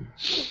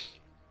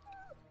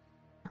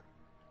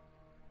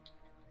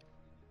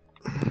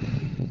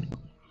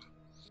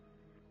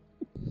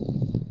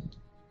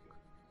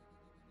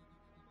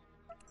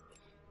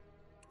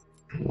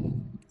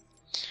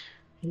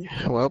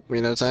 Well,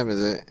 we know what time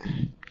is it.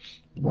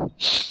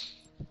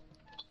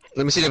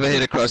 Let me see if I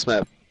hit a cross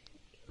map.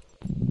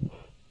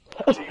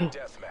 Team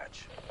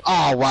deathmatch.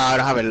 Oh wow, I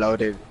don't have it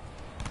loaded.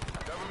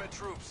 Government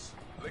troops.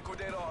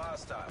 Liquidate all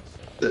hostiles.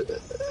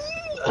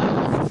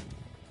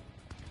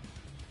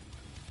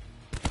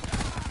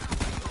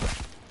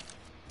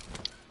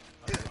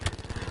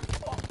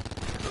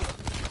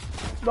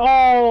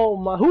 Oh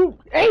my! Who?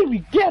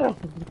 Amy, get him!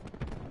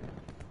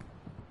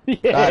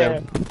 Yeah. Got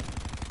him.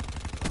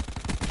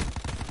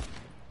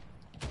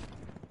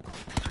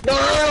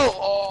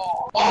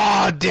 No!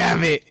 Oh,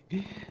 damn it!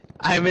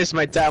 I missed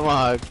my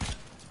tomahawk.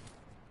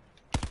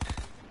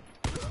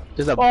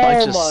 There's a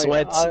bunch of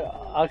sweats.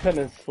 I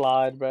couldn't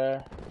slide,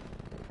 bruh.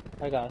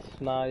 I got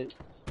sniped.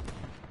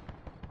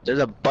 There's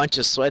a bunch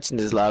of sweats in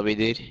this lobby,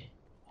 dude.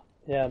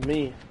 Yeah,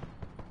 me.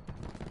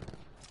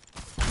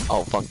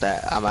 Oh, fuck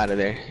that. I'm out of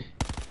there.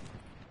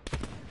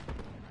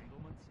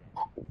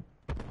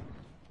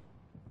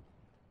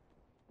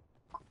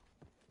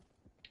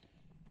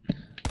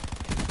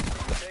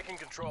 Taking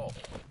control.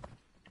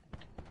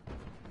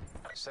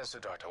 Sensor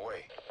dart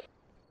away.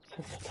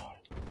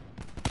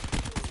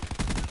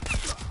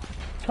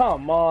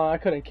 Come on, I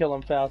couldn't kill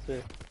him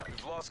faster.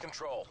 We've lost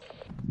control.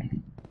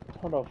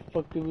 How the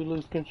fuck did we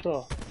lose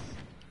control?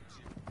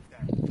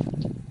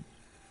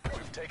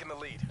 We've taken the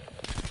lead.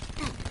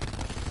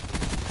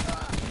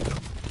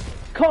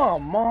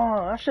 Come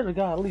on, I should have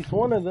got at least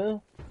one of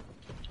them.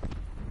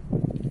 We're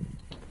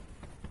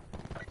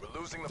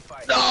losing the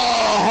fight.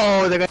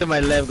 No! The guy to my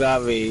left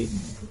got me.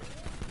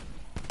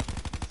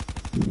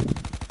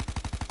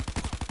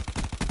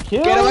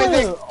 Kill Get away, him!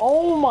 thing.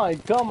 Oh my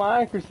god,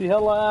 my accuracy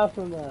hella ass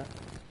in that.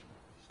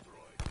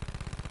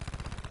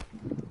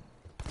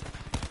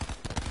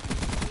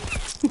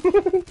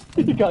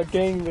 He got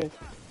gangbanged.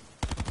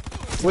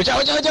 Watch out,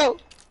 watch out, watch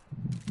out!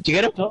 Did you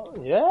get him? So,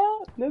 yeah,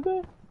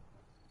 nigga.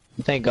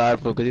 Thank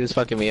God, because he was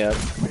fucking me up. We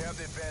have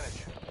the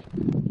advantage.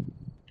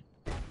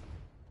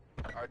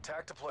 Our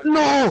attack deploy.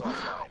 No!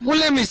 Well,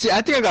 let me see.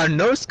 I think I got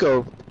no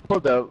scope.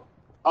 Hold up.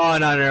 Oh,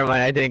 no, never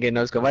mind. I didn't get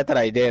no scope. I thought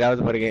I did. I was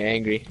about to get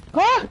angry.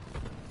 Huh?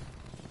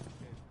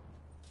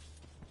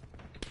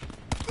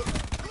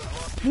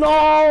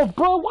 No,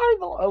 bro, why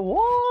the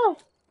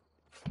what?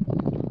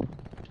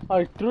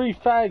 Like 3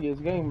 faggots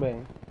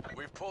gangbang.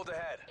 We've pulled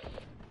ahead.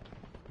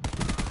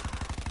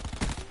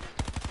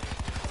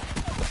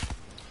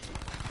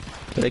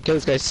 But I killed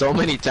this guy so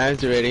many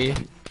times already.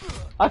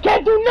 I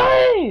can't do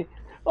nothing!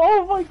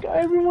 Oh my god,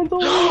 everyone's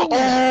over.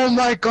 Oh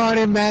my God!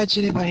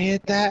 Imagine if I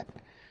hit that.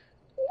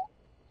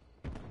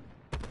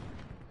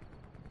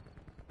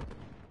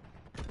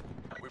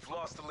 We've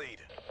lost the lead.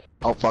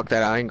 Oh fuck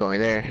that! I ain't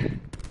going there.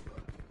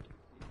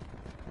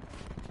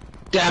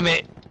 Damn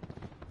it!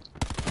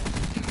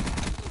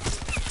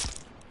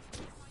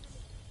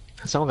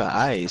 Someone got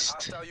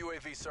iced. Hostile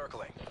UAV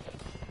circling.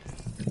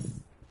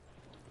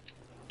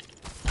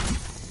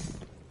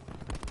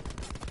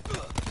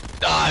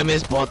 Oh, I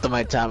missed both of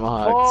my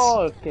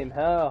tomahawks. Fucking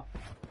hell.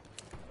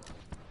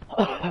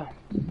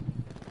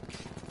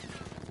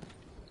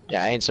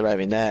 Yeah, I ain't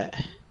surviving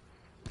that.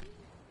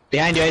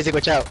 Behind you, Isaac,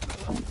 watch out.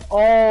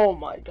 Oh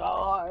my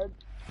god.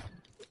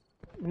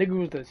 Nigga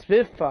was the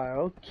Spitfire,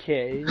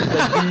 okay.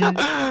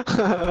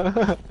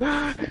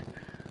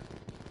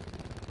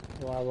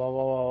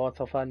 Wow, what's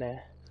so funny?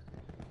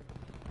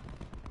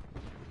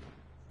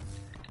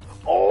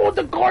 Oh,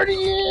 the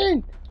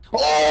Guardian!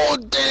 Oh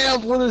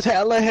damn! Well, there's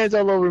hella heads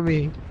all over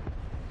me.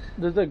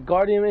 There's a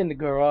Guardian in the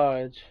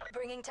garage.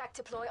 Bringing tac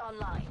deploy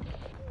online.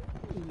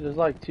 There's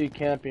like 2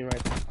 camping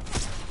right there.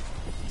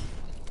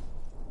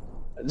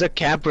 There's a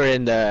camper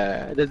in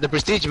the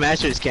Prestige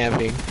Master is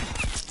camping.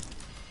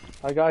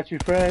 I got you,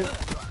 friend.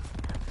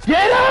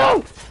 Get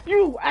out!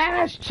 You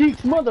ass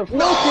cheeks motherfucker!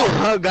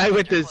 No, guy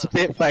with the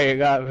Spitfire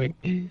got me.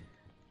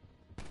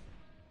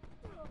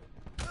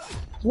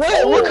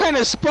 What kind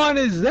of spawn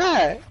is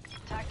that?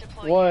 Tac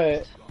deploy.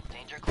 What? used.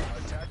 Danger close. Our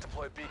attack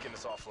deploy beacon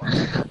is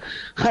offline.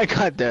 I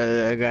got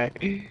the guy.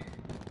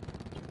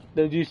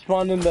 Did you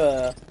spawn in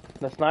the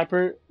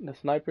sniper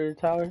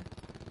tower?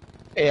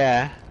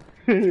 Yeah.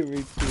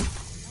 Me too.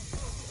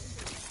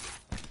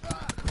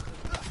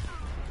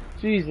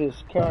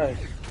 Jesus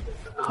Christ.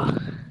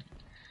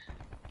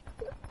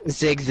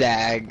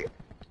 Zigzag.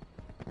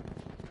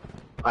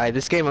 Alright,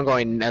 this game I'm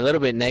going a little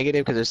bit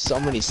negative because there's so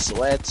many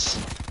sweats.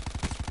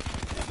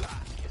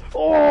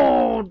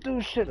 Oh,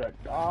 dude should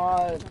have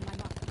died.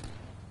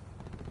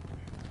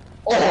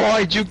 Oh,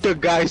 I juked the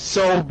guy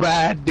so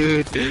bad,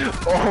 dude.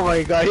 Oh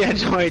my God, he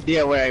had no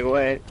idea where I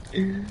went.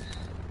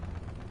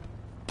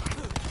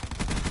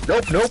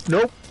 Nope.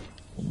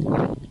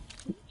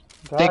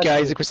 Thank you,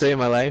 Isaac, for saving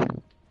my life.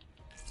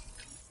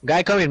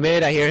 Guy coming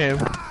mid, I hear him.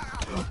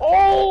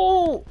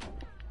 Oh!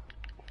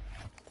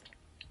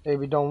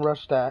 Baby, don't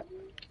rush that.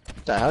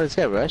 The hell, this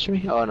guy rushed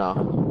me? Oh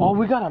no. Oh,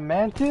 we got a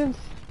mantis?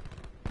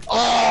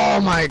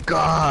 Oh my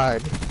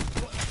God.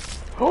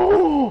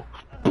 Oh!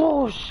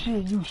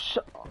 Bullshit, you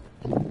shut.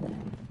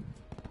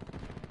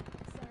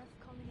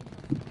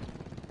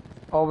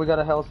 Oh, we got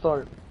a hell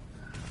start.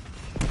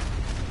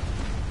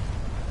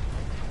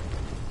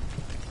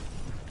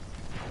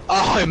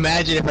 Oh,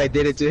 imagine if I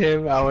did it to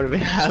him, I would have been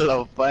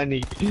hella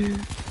funny.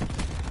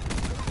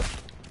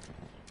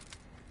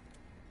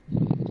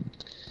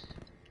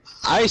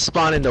 I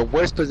spawned in the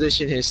worst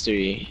position in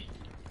history.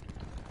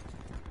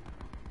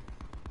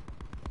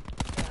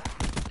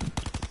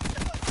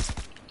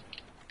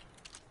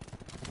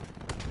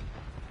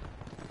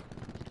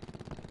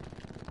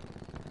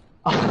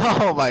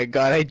 Oh my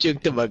God, I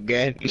juked him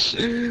again.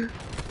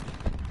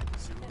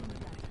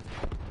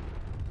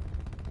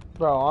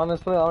 Bro,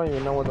 honestly, I don't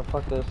even know where the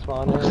fuck this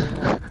spawn is.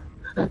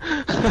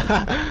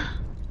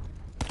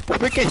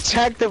 Freaking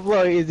track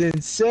deploy is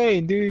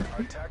insane, dude.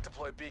 Our attack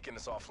deploy beacon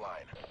is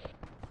offline.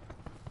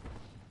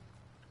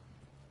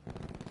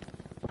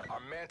 Our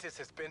mantis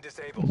has been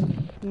disabled.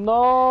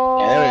 No!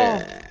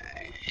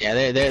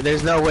 Yeah,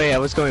 there's no way I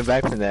was going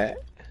back from that.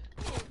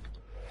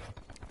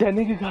 That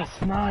nigga got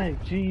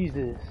sniped,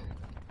 Jesus.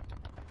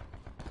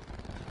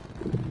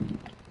 An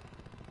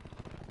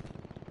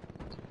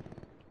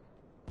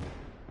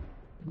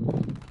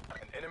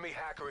enemy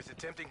hacker is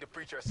attempting to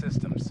breach our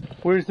systems.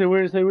 Where's it?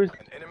 An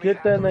enemy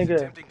Get that hacker is nigga.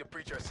 attempting to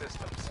breach our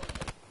systems.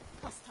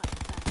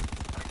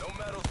 No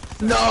medals.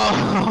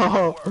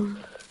 No!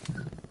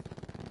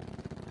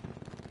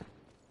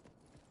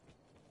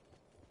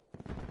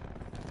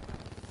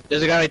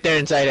 There's a guy right there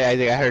inside it,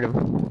 Isaac. I heard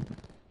him.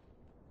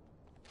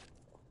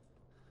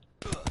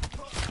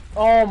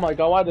 Oh my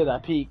god, why did I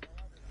peek?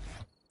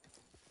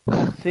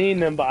 I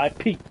seen him, but I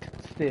peeked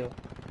still.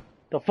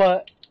 The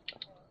fuck?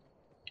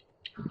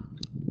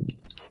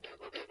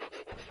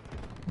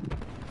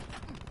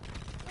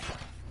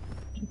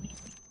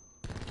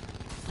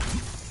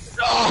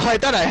 Oh, I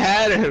thought I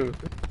had him.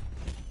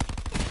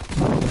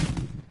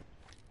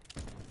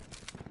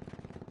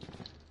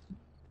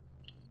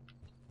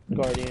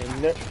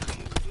 Guardian.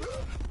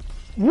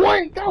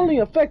 What? That only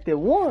affected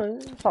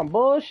one? Some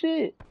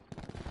bullshit.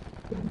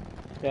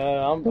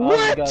 Yeah, I'm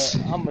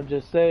gonna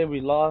just say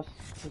we lost.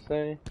 Just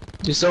saying.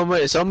 There's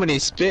so many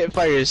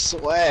Spitfire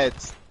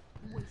sweats.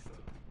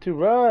 Too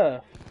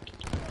rough.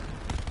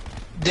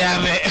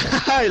 Damn it!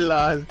 I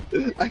lost.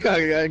 I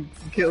got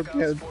killed.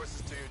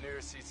 Forces to your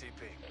nearest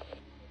CCP.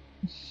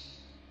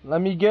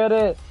 Let me get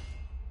it.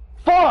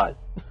 Fuck!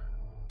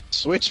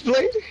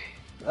 Switchblade?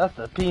 That's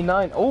the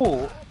P9.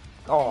 Oh.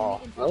 Oh.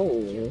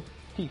 Oh.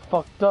 He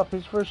fucked up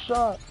his first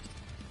shot.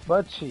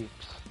 Butt cheeks.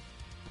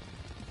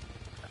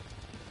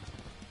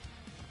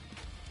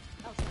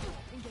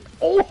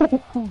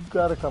 Oh,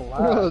 gotta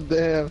collapse. Oh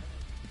damn!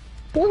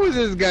 What was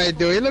this guy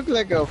doing? He looked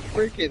like a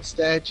freaking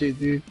statue,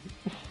 dude.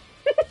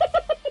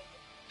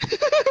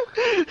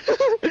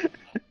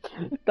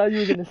 Thought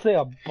you were gonna say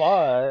a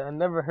bot. I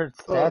never heard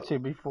statue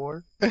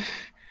before.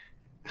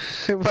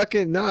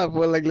 Fucking nah,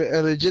 but like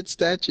a legit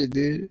statue,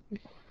 dude.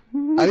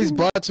 How these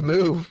bots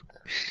move?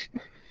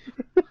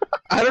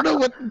 I don't know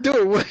what to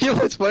do. You know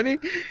what's funny?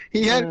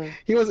 He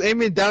was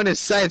aiming down his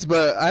sights,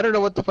 but I don't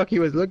know what the fuck he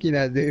was looking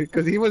at, dude,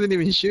 because he wasn't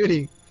even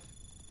shooting.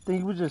 I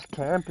think he was just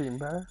camping,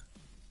 bro.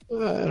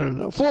 I don't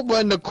know. Fool,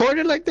 but in the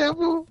corner like that,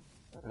 fool?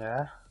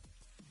 Yeah.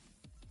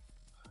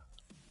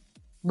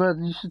 But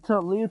you should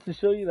tell Liam to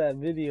show you that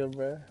video,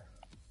 bro.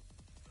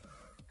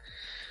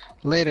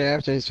 Later,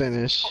 after he's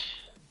finished.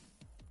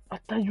 I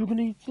thought you were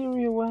gonna eat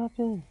cereal. What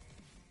happened?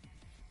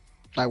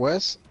 I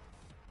was?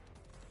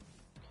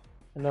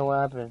 And then what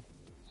happened?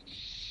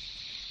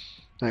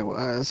 I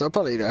was. I'll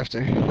probably eat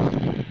after.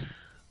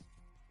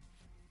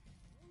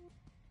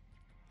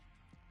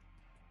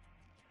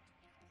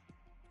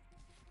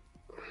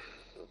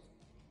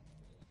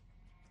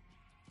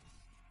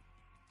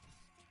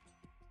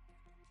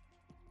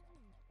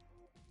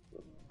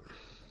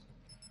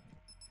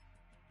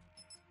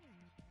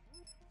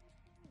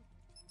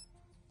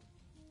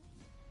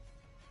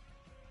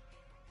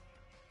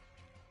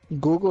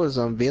 Google is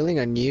unveiling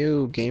a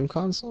new game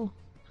console.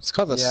 It's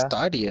called the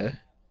Stadia.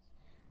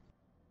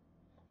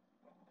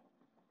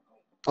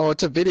 Oh,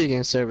 it's a video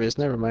game service.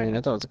 Never mind.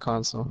 I thought it was a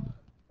console.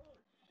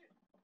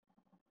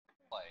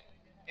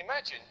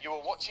 Imagine you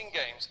are watching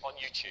games on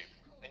YouTube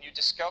and you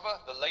discover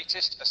the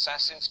latest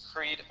Assassin's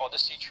Creed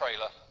Odyssey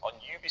trailer on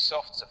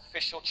Ubisoft's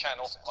official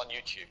channel on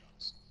YouTube.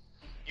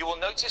 You will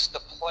notice the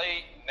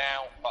Play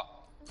Now button.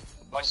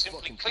 By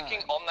simply clicking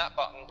on that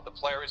button, the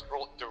player is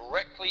brought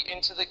directly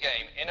into the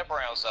game in a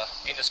browser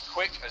in as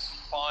quick as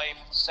 5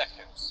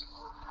 seconds.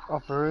 Oh,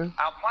 for real?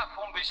 Our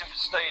platform vision for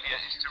Stadia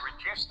is to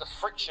reduce the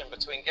friction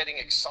between getting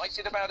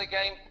excited about a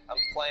game and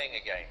playing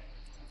a game.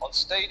 On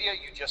Stadia,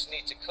 you just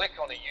need to click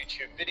on a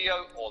YouTube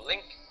video or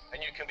link,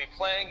 and you can be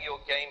playing your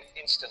game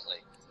instantly.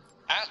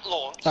 At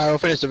launch... I'll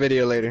finish the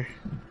video later.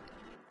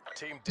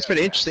 Team It's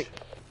pretty deathmatch. interesting.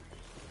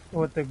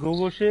 What, the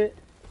Google shit?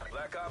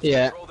 Black Ops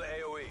Yeah. control the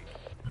AOE.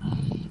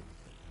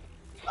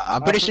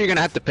 I'm pretty sure you're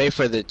gonna have to pay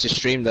for to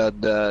stream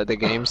the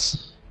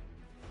games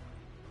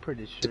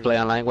Pretty sure. to play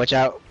online. Watch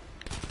out!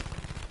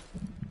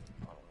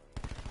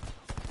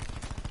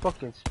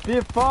 Fucking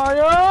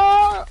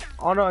Spitfire!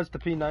 Oh no, it's the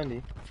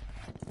P90.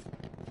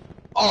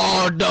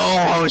 Oh no!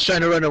 I was trying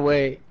to run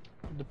away.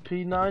 The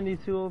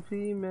P90 too OP,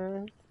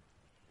 man.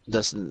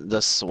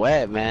 The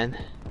sweat, man.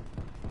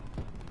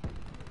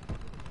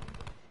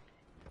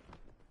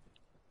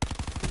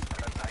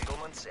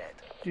 Entitlement set.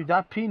 Dude,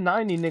 that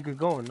P90 nigga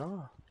going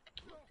on.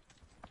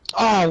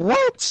 Oh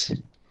what?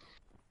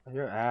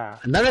 Your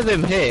ass. None of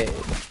them hit.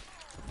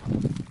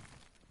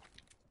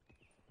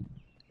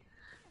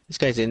 This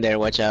guy's in there.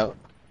 Watch out!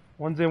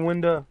 One's in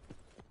window.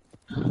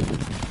 You have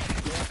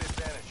the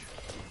advantage.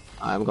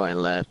 I'm going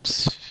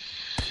left.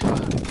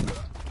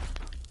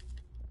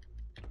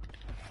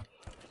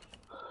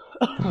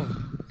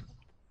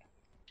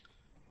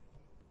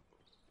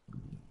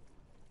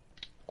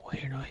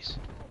 Weird noise.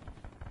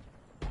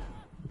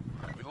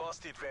 We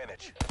lost the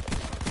advantage.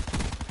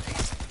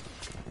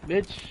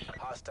 Bitch.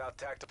 Hostile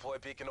TAC deploy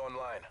beacon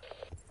online.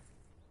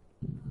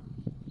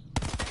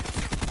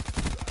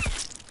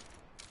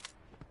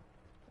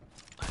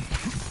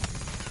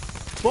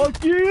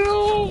 Fuck you!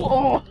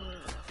 Oh!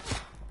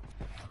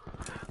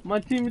 My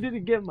team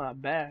didn't get my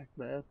back,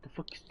 man. What the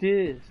fuck is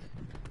this?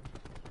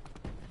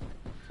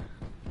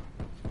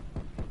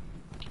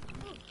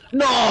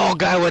 No,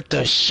 guy with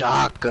the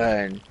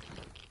shotgun.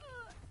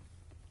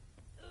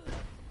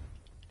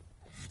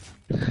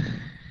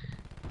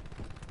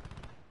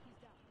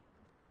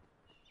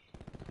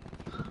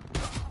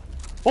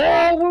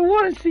 Oh, where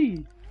was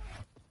he?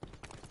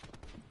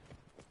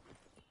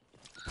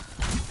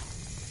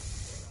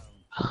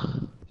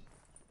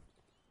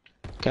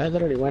 Guy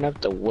literally went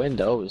up the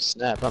window.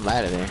 Snap! I'm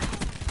out of there.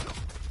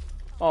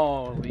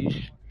 Oh,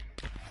 leash.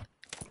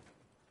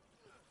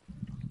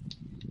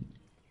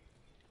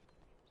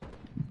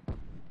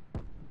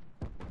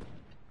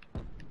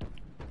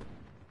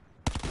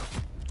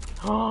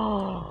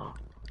 Oh.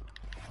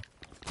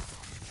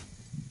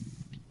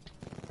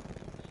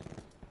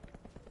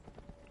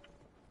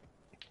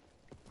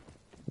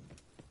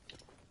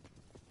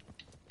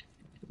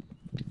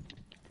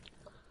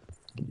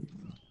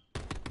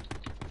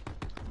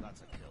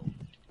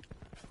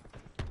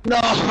 No,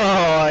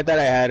 I thought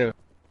I had him.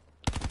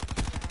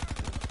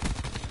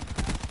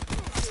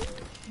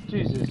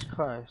 Jesus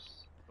Christ.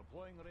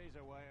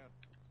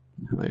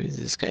 Where is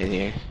this guy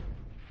here?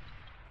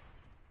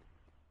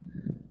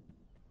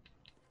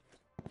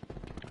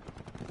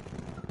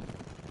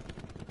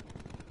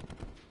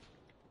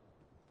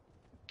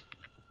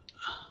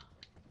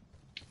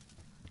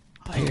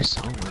 I hear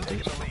someone,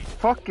 dude.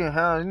 Fucking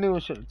hell, I knew I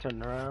should have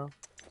turned around.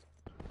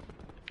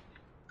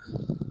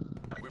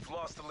 We've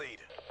lost the lead.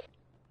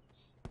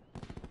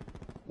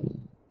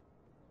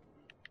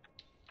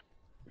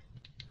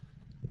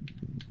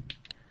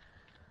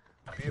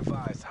 Be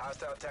advised,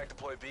 hostile attack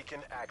deploy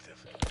beacon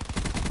active.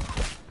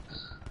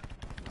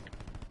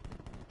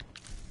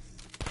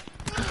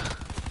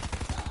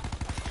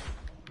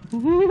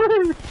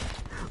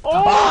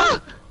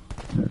 Oh!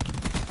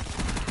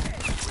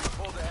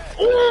 Pulled ahead.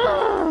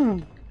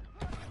 Oh!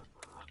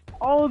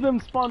 All of them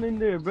spawned in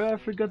there, bro. I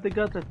forgot they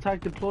got the attack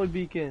deploy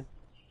beacon.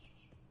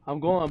 I'm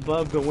going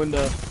above the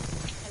window.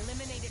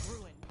 Eliminated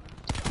ruin.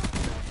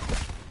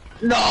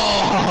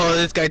 No,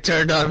 this guy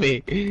turned on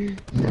me.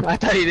 I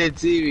thought he didn't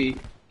see me.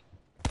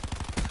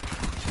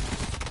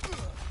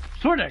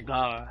 Swear to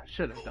God, I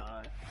should have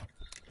died.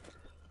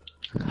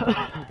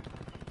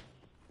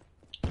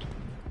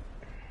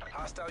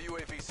 Hostile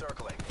UAV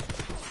circling.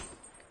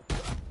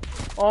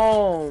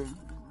 Oh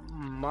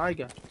my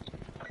God.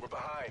 We're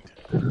behind.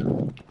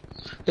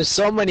 There's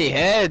so many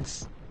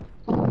heads.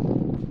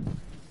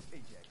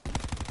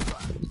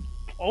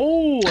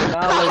 Oh,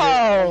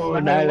 Oh,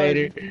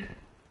 annihilator.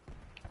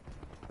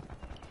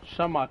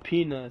 Shot my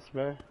peanuts,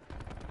 bro.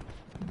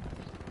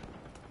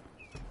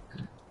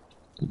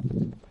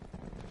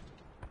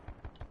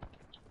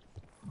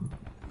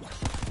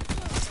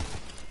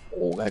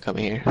 Oh, guy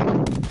coming here.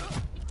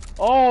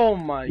 Oh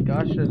my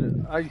gosh,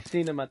 I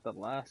seen him at the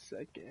last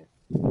second.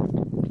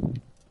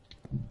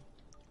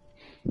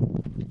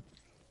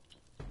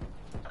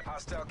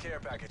 Hostile care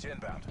package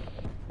inbound.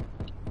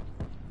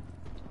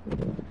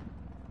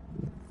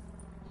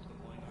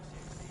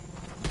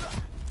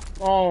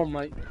 Oh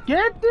my,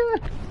 get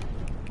this!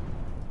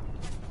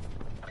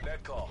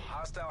 Net call.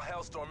 Hostile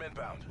Hellstorm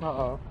inbound.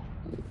 Uh-oh.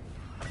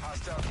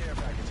 Hostile care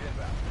package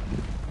inbound.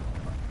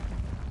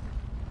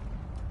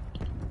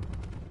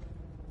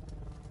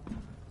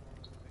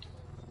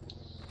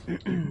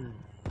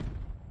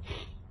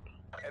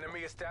 Enemy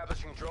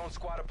establishing drone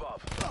squad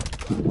above.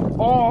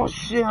 Oh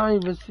shit, I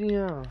didn't even see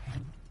him.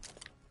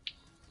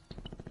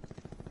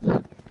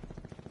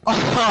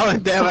 Oh,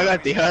 damn, I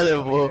got the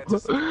other bull. Enemy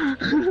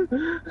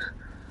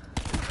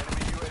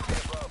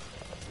UAV above.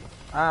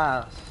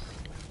 Ass.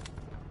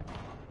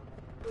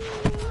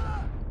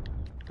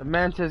 The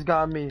mantis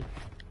got me.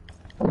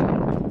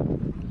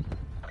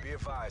 Be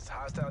advised,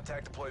 hostile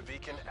attack deploy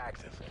beacon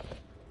active.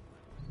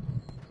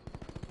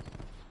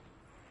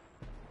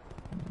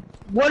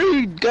 What are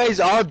you guys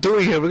all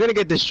doing here? We're gonna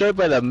get destroyed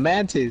by the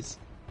mantis.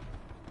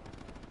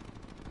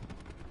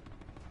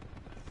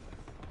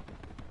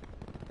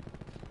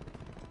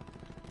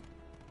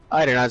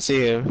 I did not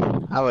see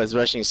him. I was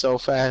rushing so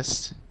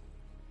fast.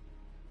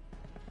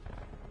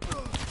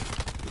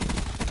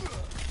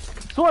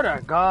 Swear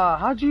to God,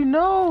 how'd you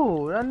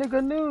know? That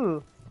nigga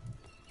knew.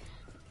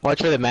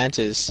 Watch for the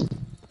mantis.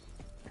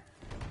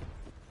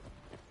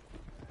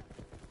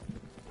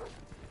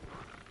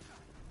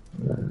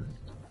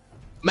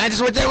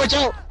 Mantis, watch out! Watch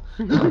out!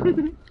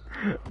 I'm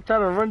trying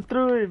to run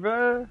through it,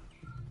 bro.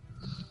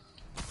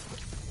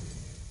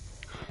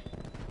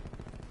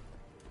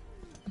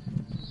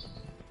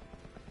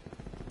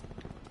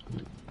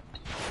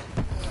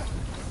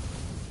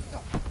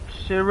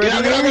 Shit, ready?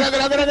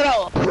 Get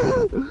out!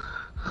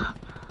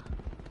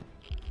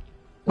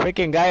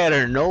 Freaking guy out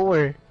of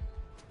nowhere.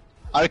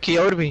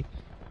 RKO'd me.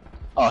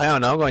 Oh hell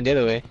no, I'm going the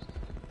other way.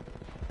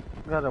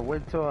 Gotta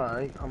wait till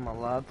I'm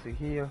allowed to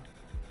heal.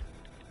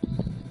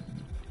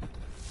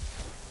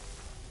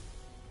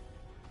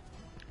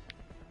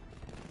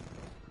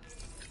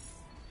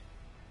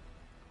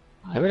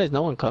 I realize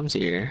no one comes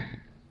here.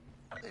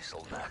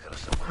 This'll knock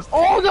us.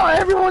 Oh no,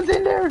 everyone's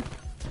in there!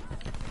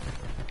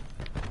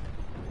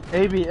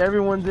 AB,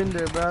 everyone's in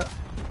there, bro.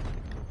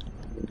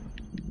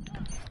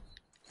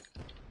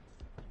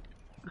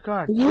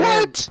 God damn.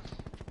 What?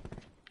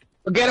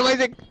 Get away,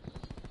 Isaac.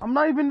 I'm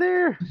not even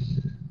there.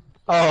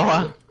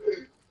 Oh.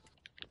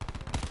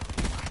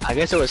 I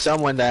guess it was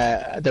someone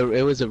that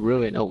it was a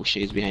ruin. Oh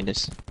shit, he's behind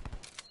us.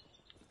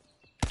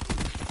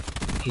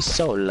 He's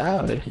so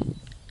loud.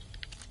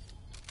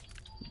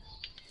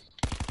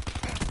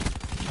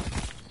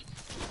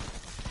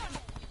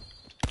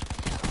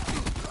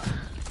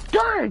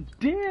 God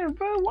damn,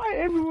 bro. Why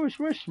everyone's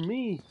rushing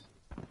me?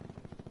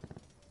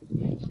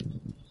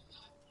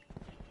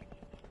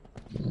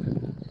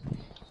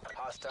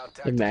 Hostile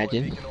tactical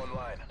Imagine. beacon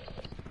online.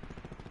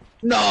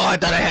 No, I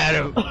thought I had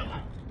him.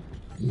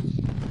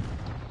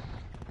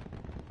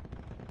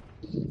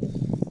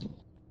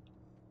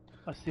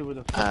 I see where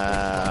the fuck.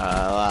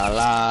 La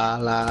la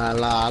la la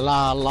la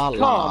la la Come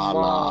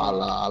la on.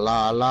 la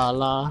la la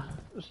la.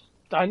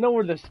 I know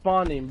where they're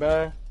spawning,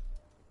 bro.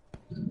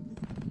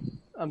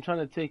 I'm trying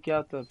to take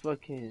out the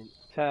fucking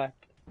tack.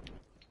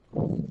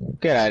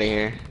 Get out of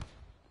here.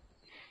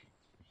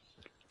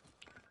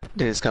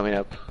 This is coming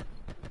up.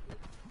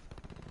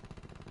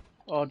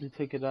 Oh, to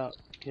take it out.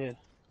 Yeah.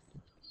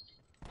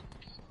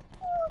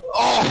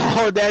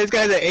 Oh, this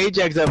guy's an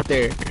Ajax up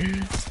there.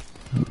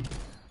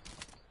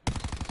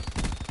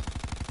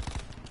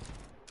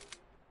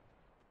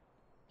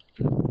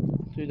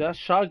 Dude, that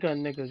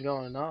shotgun nigga's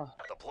going off.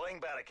 Deploying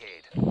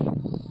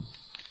barricade.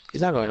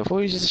 He's not going to fool.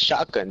 He's just a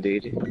shotgun,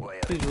 dude.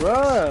 He's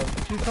rough.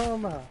 What you talking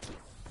about?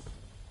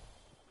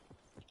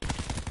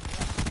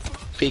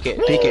 Peek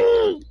it, peek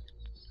it.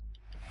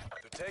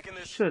 They're taking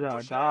this. Should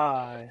I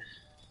die?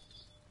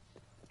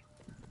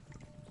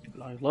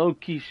 Like low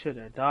key, should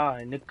I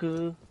die,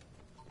 nigga?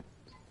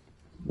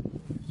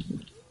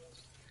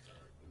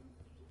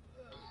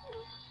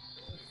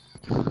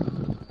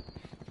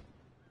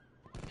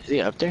 Is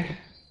he up there?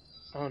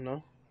 I don't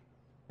know.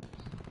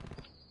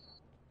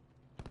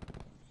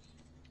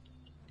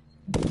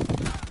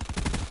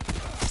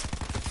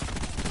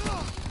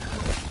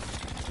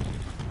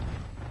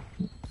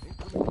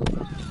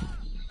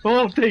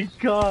 Oh, thank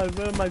God,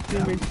 man! My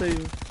teammates say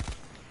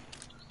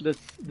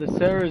the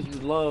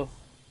Sarah's low.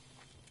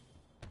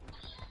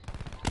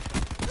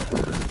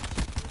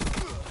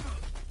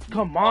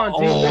 Come on, Oh,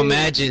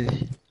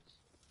 teammate.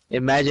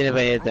 imagine if I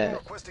hit that.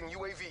 Requesting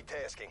UAV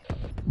tasking.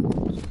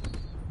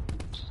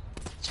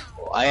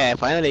 Oh yeah, I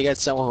finally got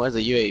someone who has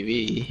a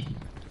UAV.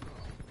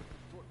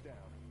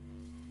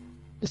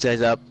 This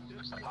guy's up.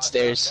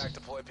 Stairs. Hostile tac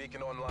deploy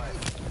beacon online.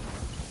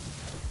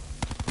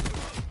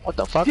 What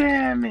the fuck?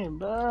 Damn it,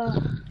 bro.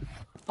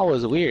 That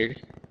was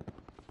weird.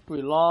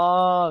 We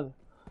lost.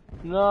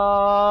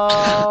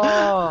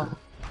 No.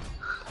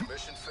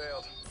 Mission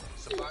failed.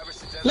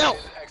 Survivors No.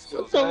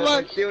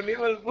 identified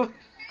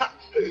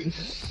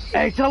exfils.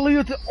 Hey, tell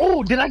Leo to.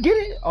 Oh, did I get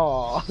it?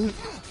 Oh.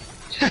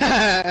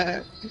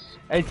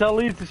 Hey, tell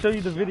Leo to show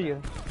you the video.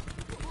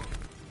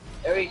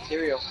 I ate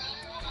cereal.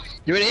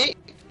 You ready? Eat?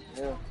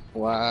 Yeah.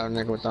 Wow,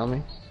 nigga without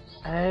me.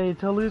 Hey,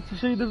 tell Leo to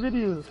show you the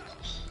video.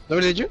 No,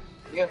 did you?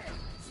 Yeah.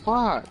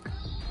 Fuck.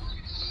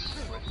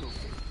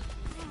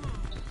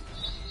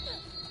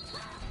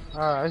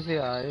 Alright, I see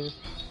how it is.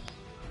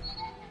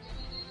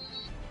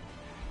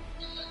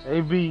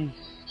 AB.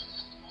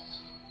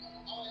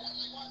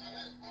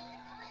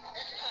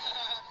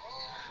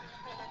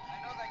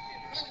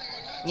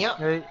 Yep.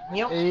 Hey,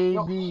 Yep.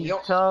 AB,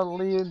 Yep. tell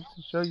Leo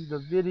to show you the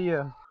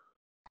video.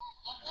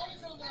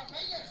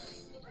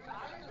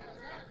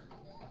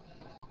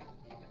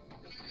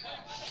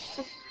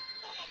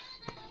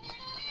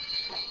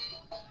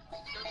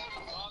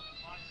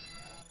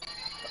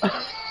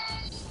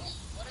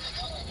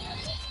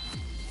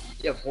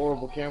 You have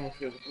horrible camera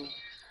skills.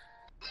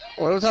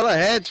 What was all the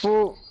heads,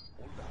 fool?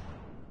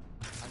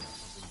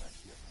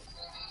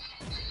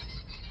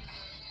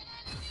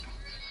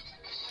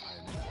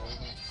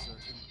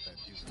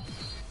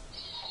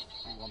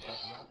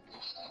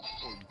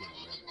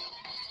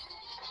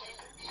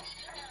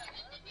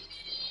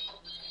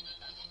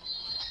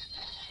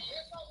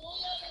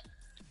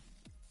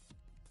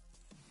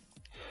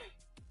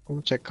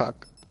 Go check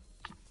cock.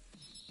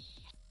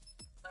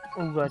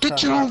 Oh, God,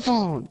 Get your own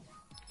phone!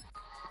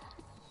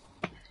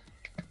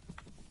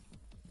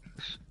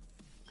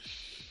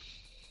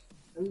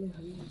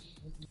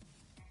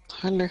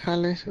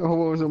 Jale. Oh,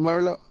 what was it,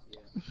 Marlo?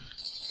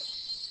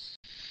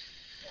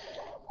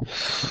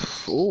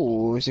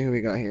 Ooh, let's see who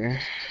we got here.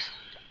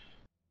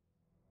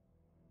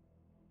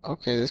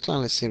 Okay, this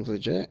clan seems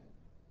legit.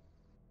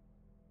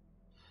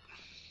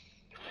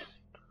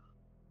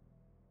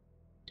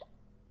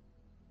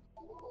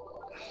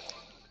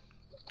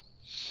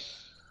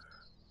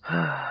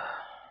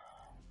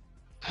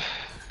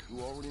 You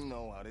already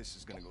know how this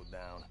is gonna go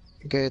down.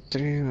 Get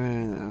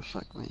through, oh,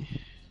 fuck me.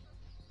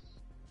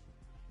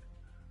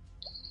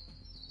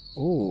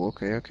 Ooh,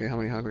 okay, how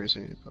many huggers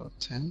are you? About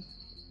 10?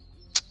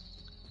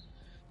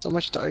 So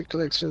much dark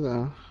clicks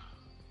though.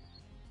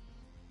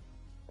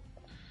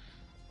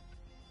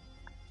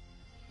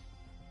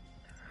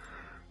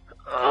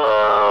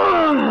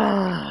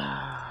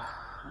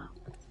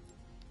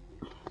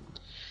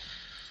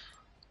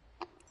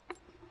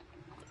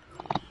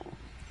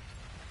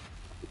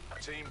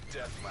 Team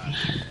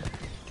deathmatch.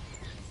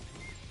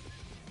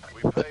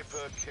 We pay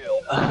per kill.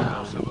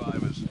 No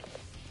survivors.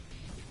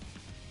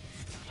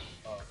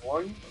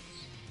 One.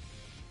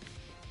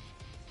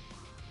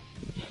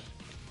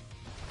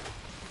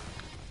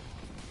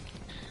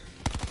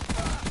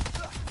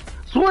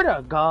 Swear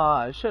to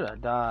God, I should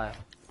have died.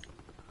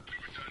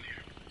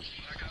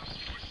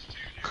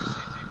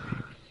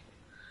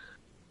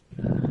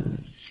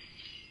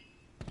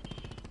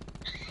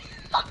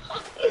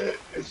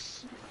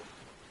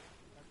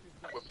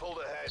 We're pulled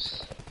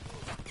ahead.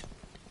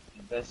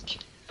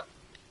 Best.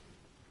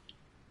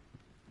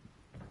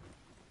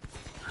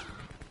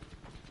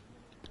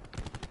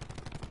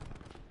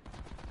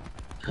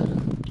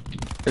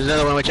 There's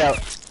another one, watch out.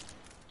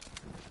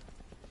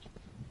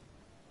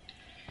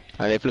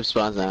 Oh, they flip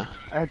spawns now.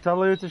 I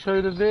tell you to show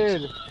you the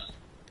vid.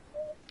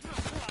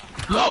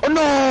 Oh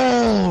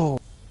no!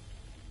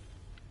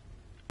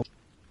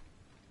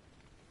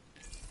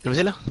 Let me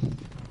see.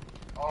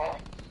 Oh,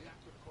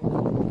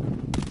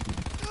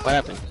 What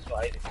happened?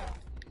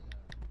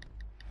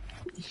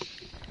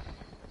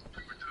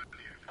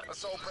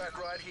 Assault pack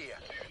right here.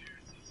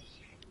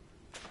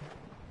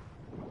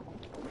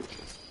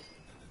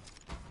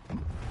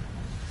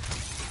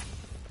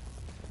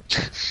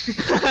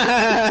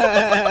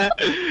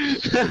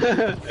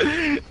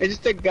 It's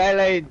just a guy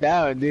laying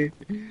down, dude.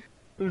 It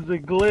was a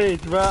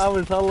glitch, bro. I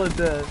was hella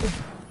dead.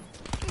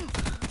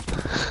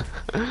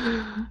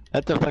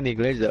 That's a funny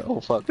glitch though.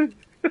 Oh fuck.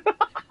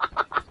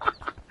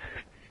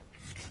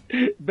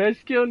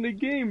 Best kill in the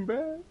game,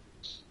 bro.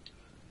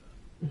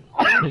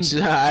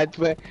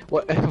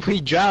 What?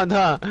 We drowned,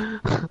 huh?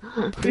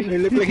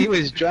 It looked like he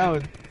was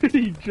drowned.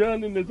 He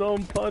drowned in his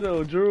own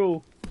puddle,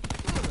 Drew.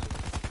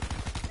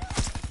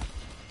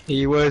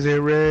 He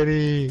wasn't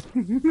ready.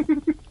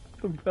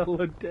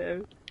 Hella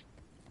dead.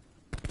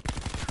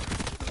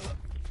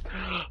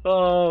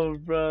 Oh,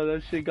 bro,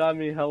 that shit got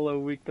me hella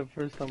weak the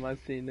first time I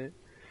seen it.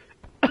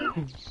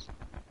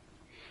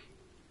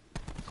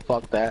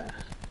 Fuck that.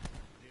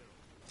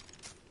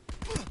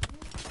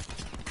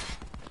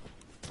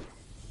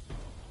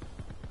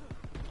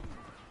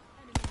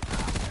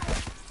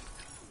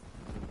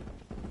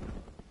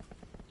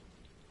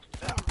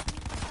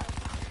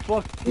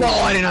 Fuck. No,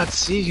 I did not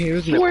see him. He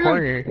was in the Swear to-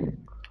 corner.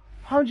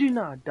 How'd you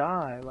not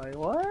die? Like,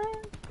 what?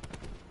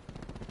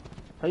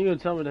 How you gonna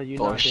tell me that you're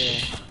not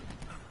dead?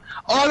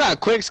 Oh, I got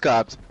quick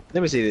scoped.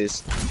 Let me see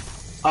this.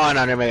 Oh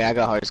no, never mind. I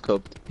got hard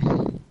scoped.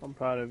 I'm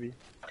proud of you.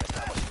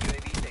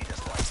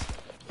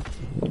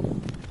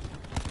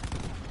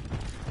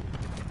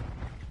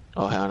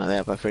 Oh hell no, they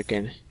have a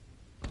freaking.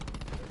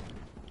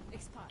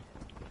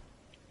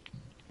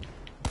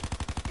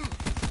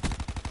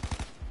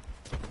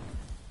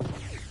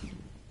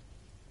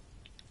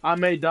 I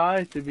may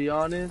die, to be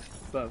honest,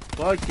 but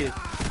fuck it.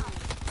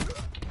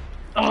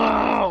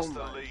 Oh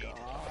my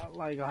god,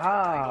 like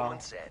how?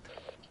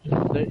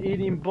 They're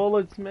eating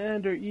bullets,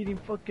 man. They're eating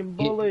fucking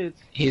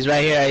bullets. He's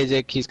right here,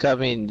 Isaac. He's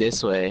coming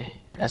this way.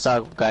 I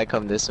saw a guy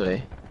come this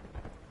way.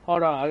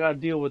 Hold on, I gotta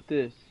deal with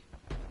this.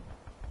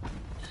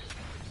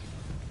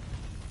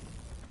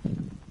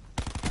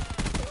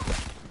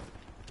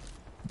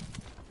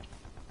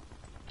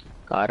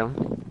 Got him.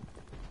 We're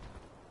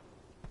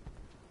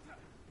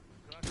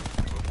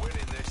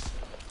winning this.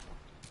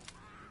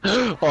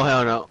 Oh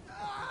hell no.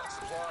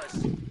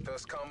 Supplies.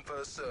 First come,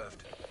 first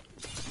served.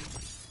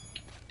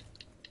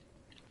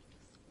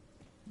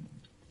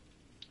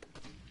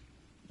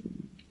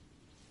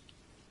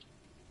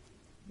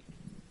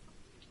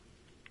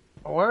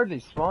 Where are they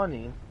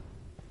spawning?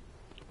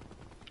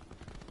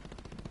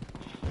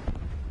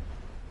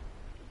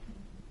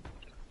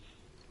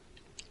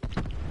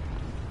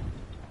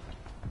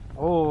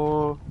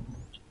 Oh.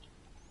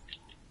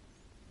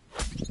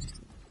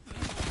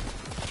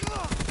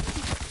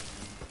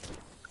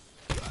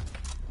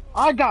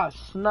 I got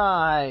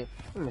sniped.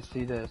 Let me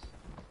see this.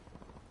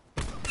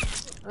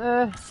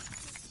 I'll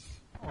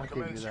give you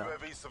Commence that.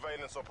 UAV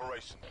surveillance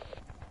operation.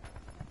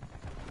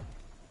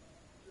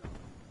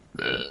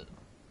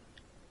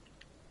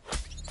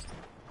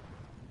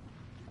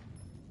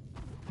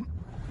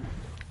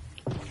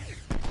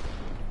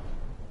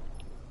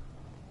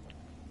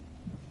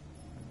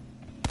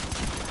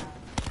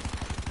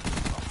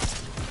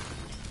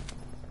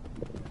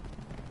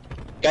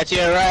 Got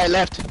you right,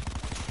 left.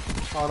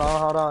 Hold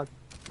on, hold on.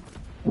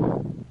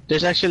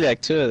 There's actually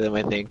like two of them,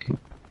 I think.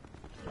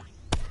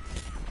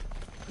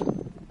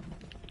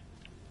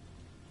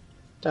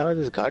 What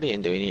is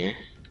Guardian doing here?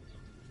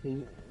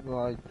 He,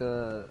 like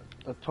the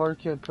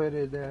Turkian put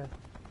it there.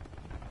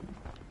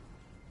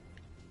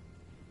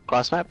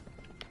 Cross map?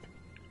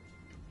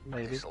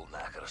 Maybe. This'll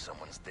knacker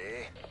someone's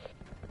day.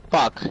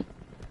 Fuck.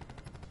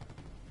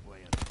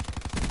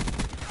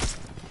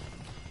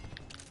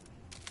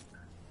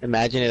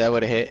 Imagine if that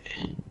would have hit.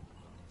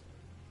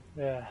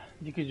 Yeah,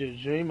 you could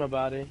just dream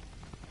about it.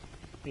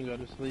 You can go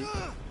to sleep.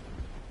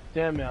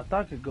 Damn it, I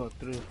thought I could go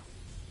through.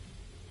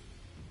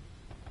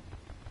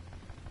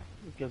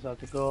 Guess I have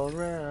to go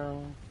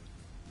around.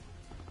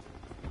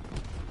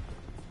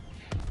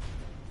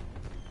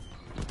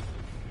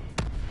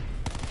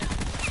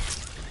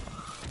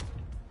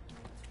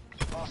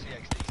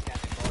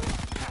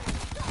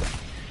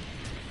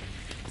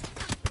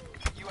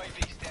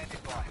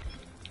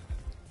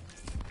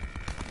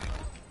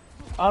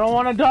 I don't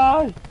wanna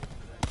die!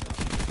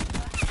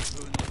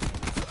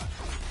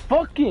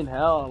 Fucking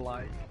hell,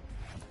 like.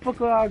 What the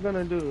fuck am I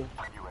gonna do?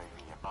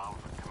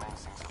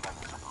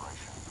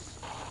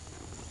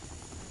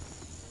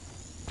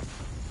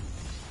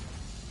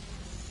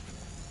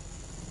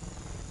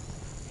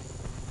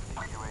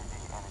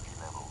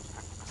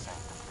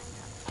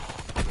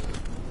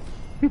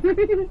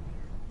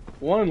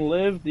 One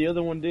lived, the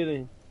other one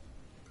didn't.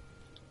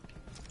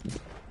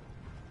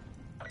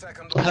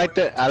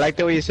 I like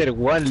the way you said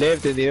one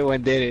lived and the other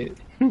one did it.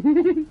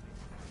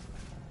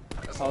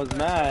 I was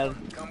mad.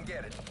 Come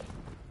get it.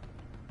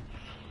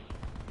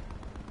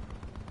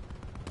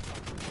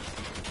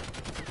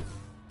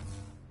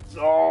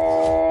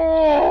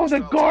 Oh, the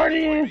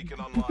Guardian!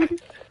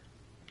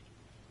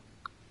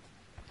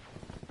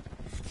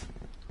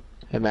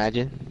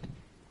 Imagine.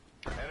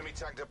 Enemy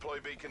tag deploy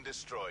beacon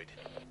destroyed.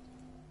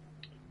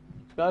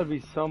 There's gotta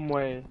be some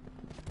way.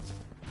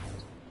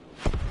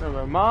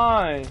 Never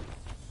mind.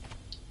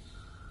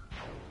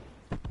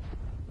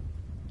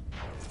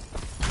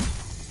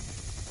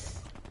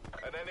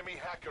 An enemy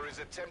hacker is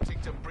attempting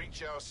to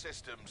breach our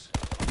systems.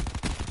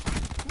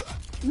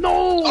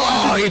 No!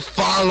 Oh, he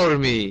followed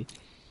me.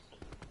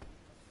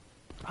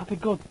 I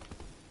think go.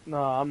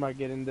 No, I'm not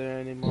getting there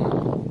anymore.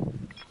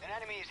 An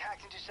enemy has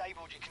hacked and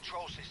disabled your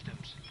control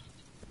systems.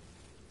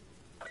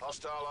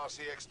 Hostile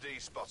RCXD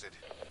spotted.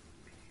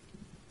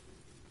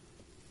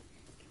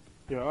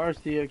 Your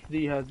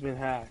RCXD has been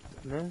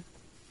hacked, man.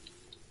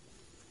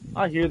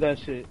 I hear that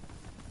shit.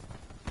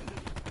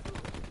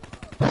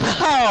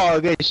 Oh,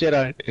 good shit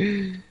on.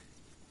 Wait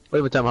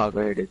for Tomahawk,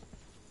 right here, dude.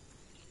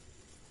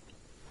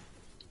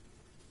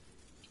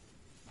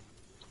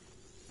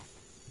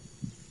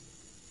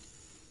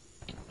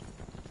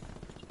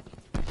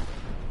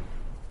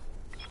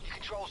 Your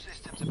control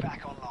systems are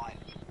back online.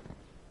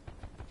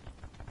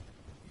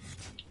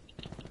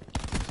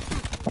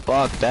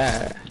 Fuck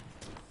that.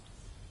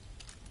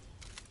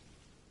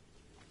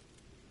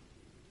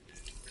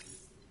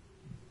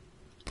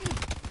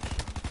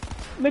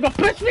 Nigga,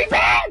 push me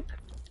back!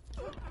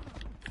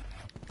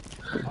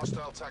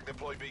 Hostile tag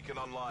deploy beacon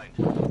online.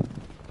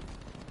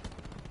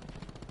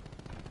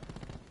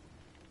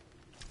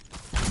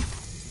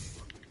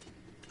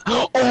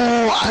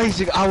 Oh,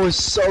 Isaac, I was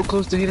so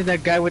close to hitting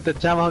that guy with the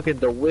tomahawk in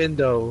the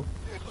window.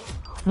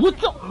 What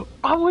the?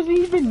 I wasn't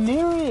even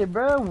near it,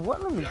 bro.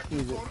 What? Let me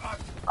see this.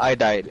 I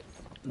died.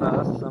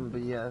 Nah, that's some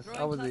BS.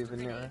 I wasn't even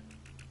near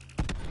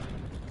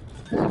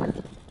it.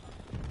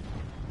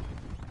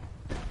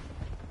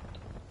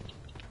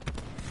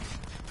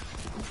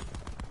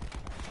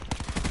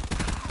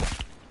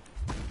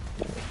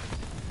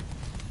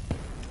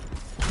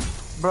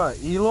 Bruh,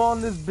 Elo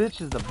on this bitch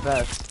is the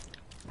best.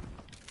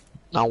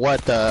 On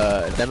what,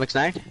 the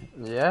MX-9?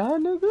 Yeah,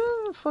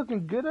 nigga.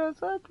 Fucking good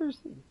ass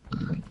accuracy.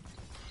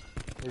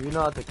 If you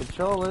know how to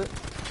control it.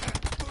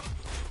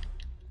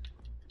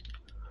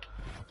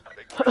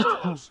 Victory's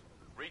close.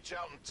 Reach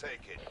out and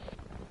take it.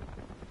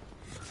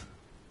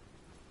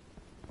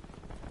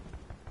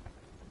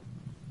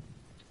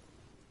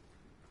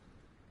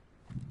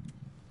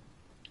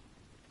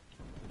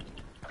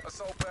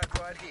 Assault pack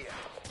right here.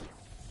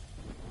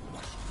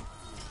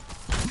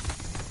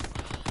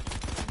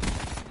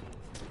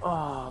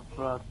 Oh,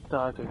 bro, I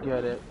thought I could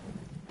get it.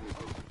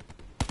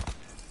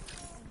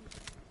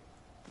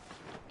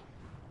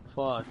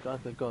 Fuck, I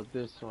have to go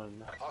this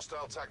one.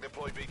 Hostile tag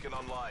deploy beacon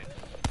online.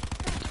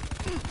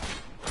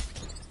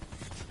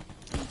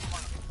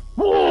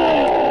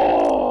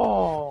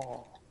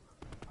 Whoa!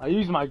 I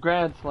used my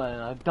grand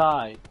slam, I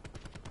died.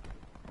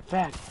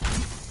 Back.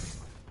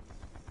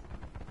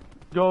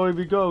 Go,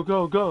 baby, go,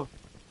 go, go.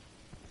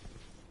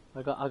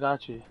 I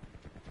got you.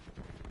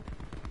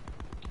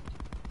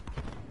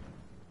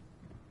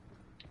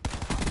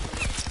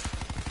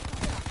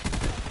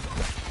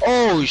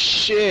 Oh,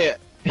 shit.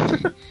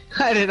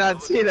 I did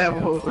not see that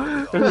move.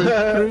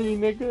 Three,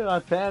 nigga, I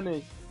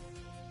panicked.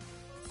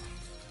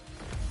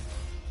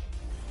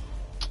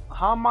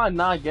 How am I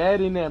not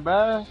getting it,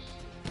 bruh?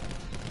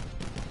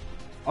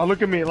 Oh,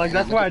 look at me, like,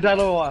 that's why I died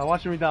a little while.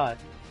 Watch me die.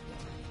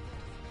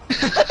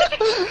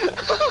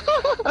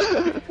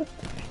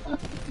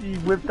 He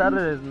whipped out of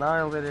his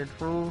annihilated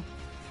fool.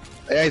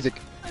 Hey, Isaac.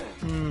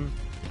 Hmm.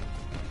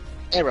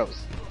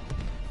 Arrows.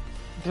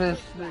 This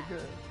nigga.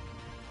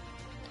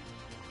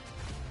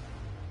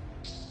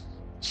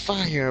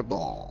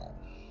 Fireball.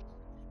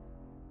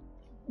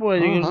 Boy,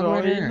 you Oh, gonna go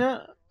right in here.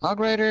 that? Hog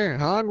Rider,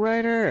 Hog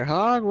Rider,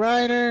 Hog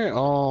Rider.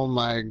 Oh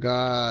my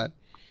god.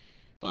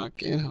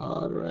 Fucking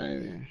Hog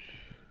Rider.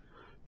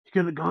 You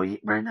gonna go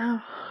eat right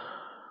now?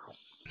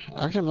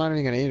 Actually, I'm not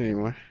even gonna eat it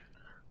anymore.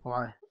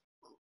 Why?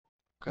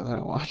 Because I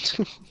don't want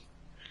to.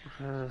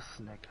 This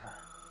nigga.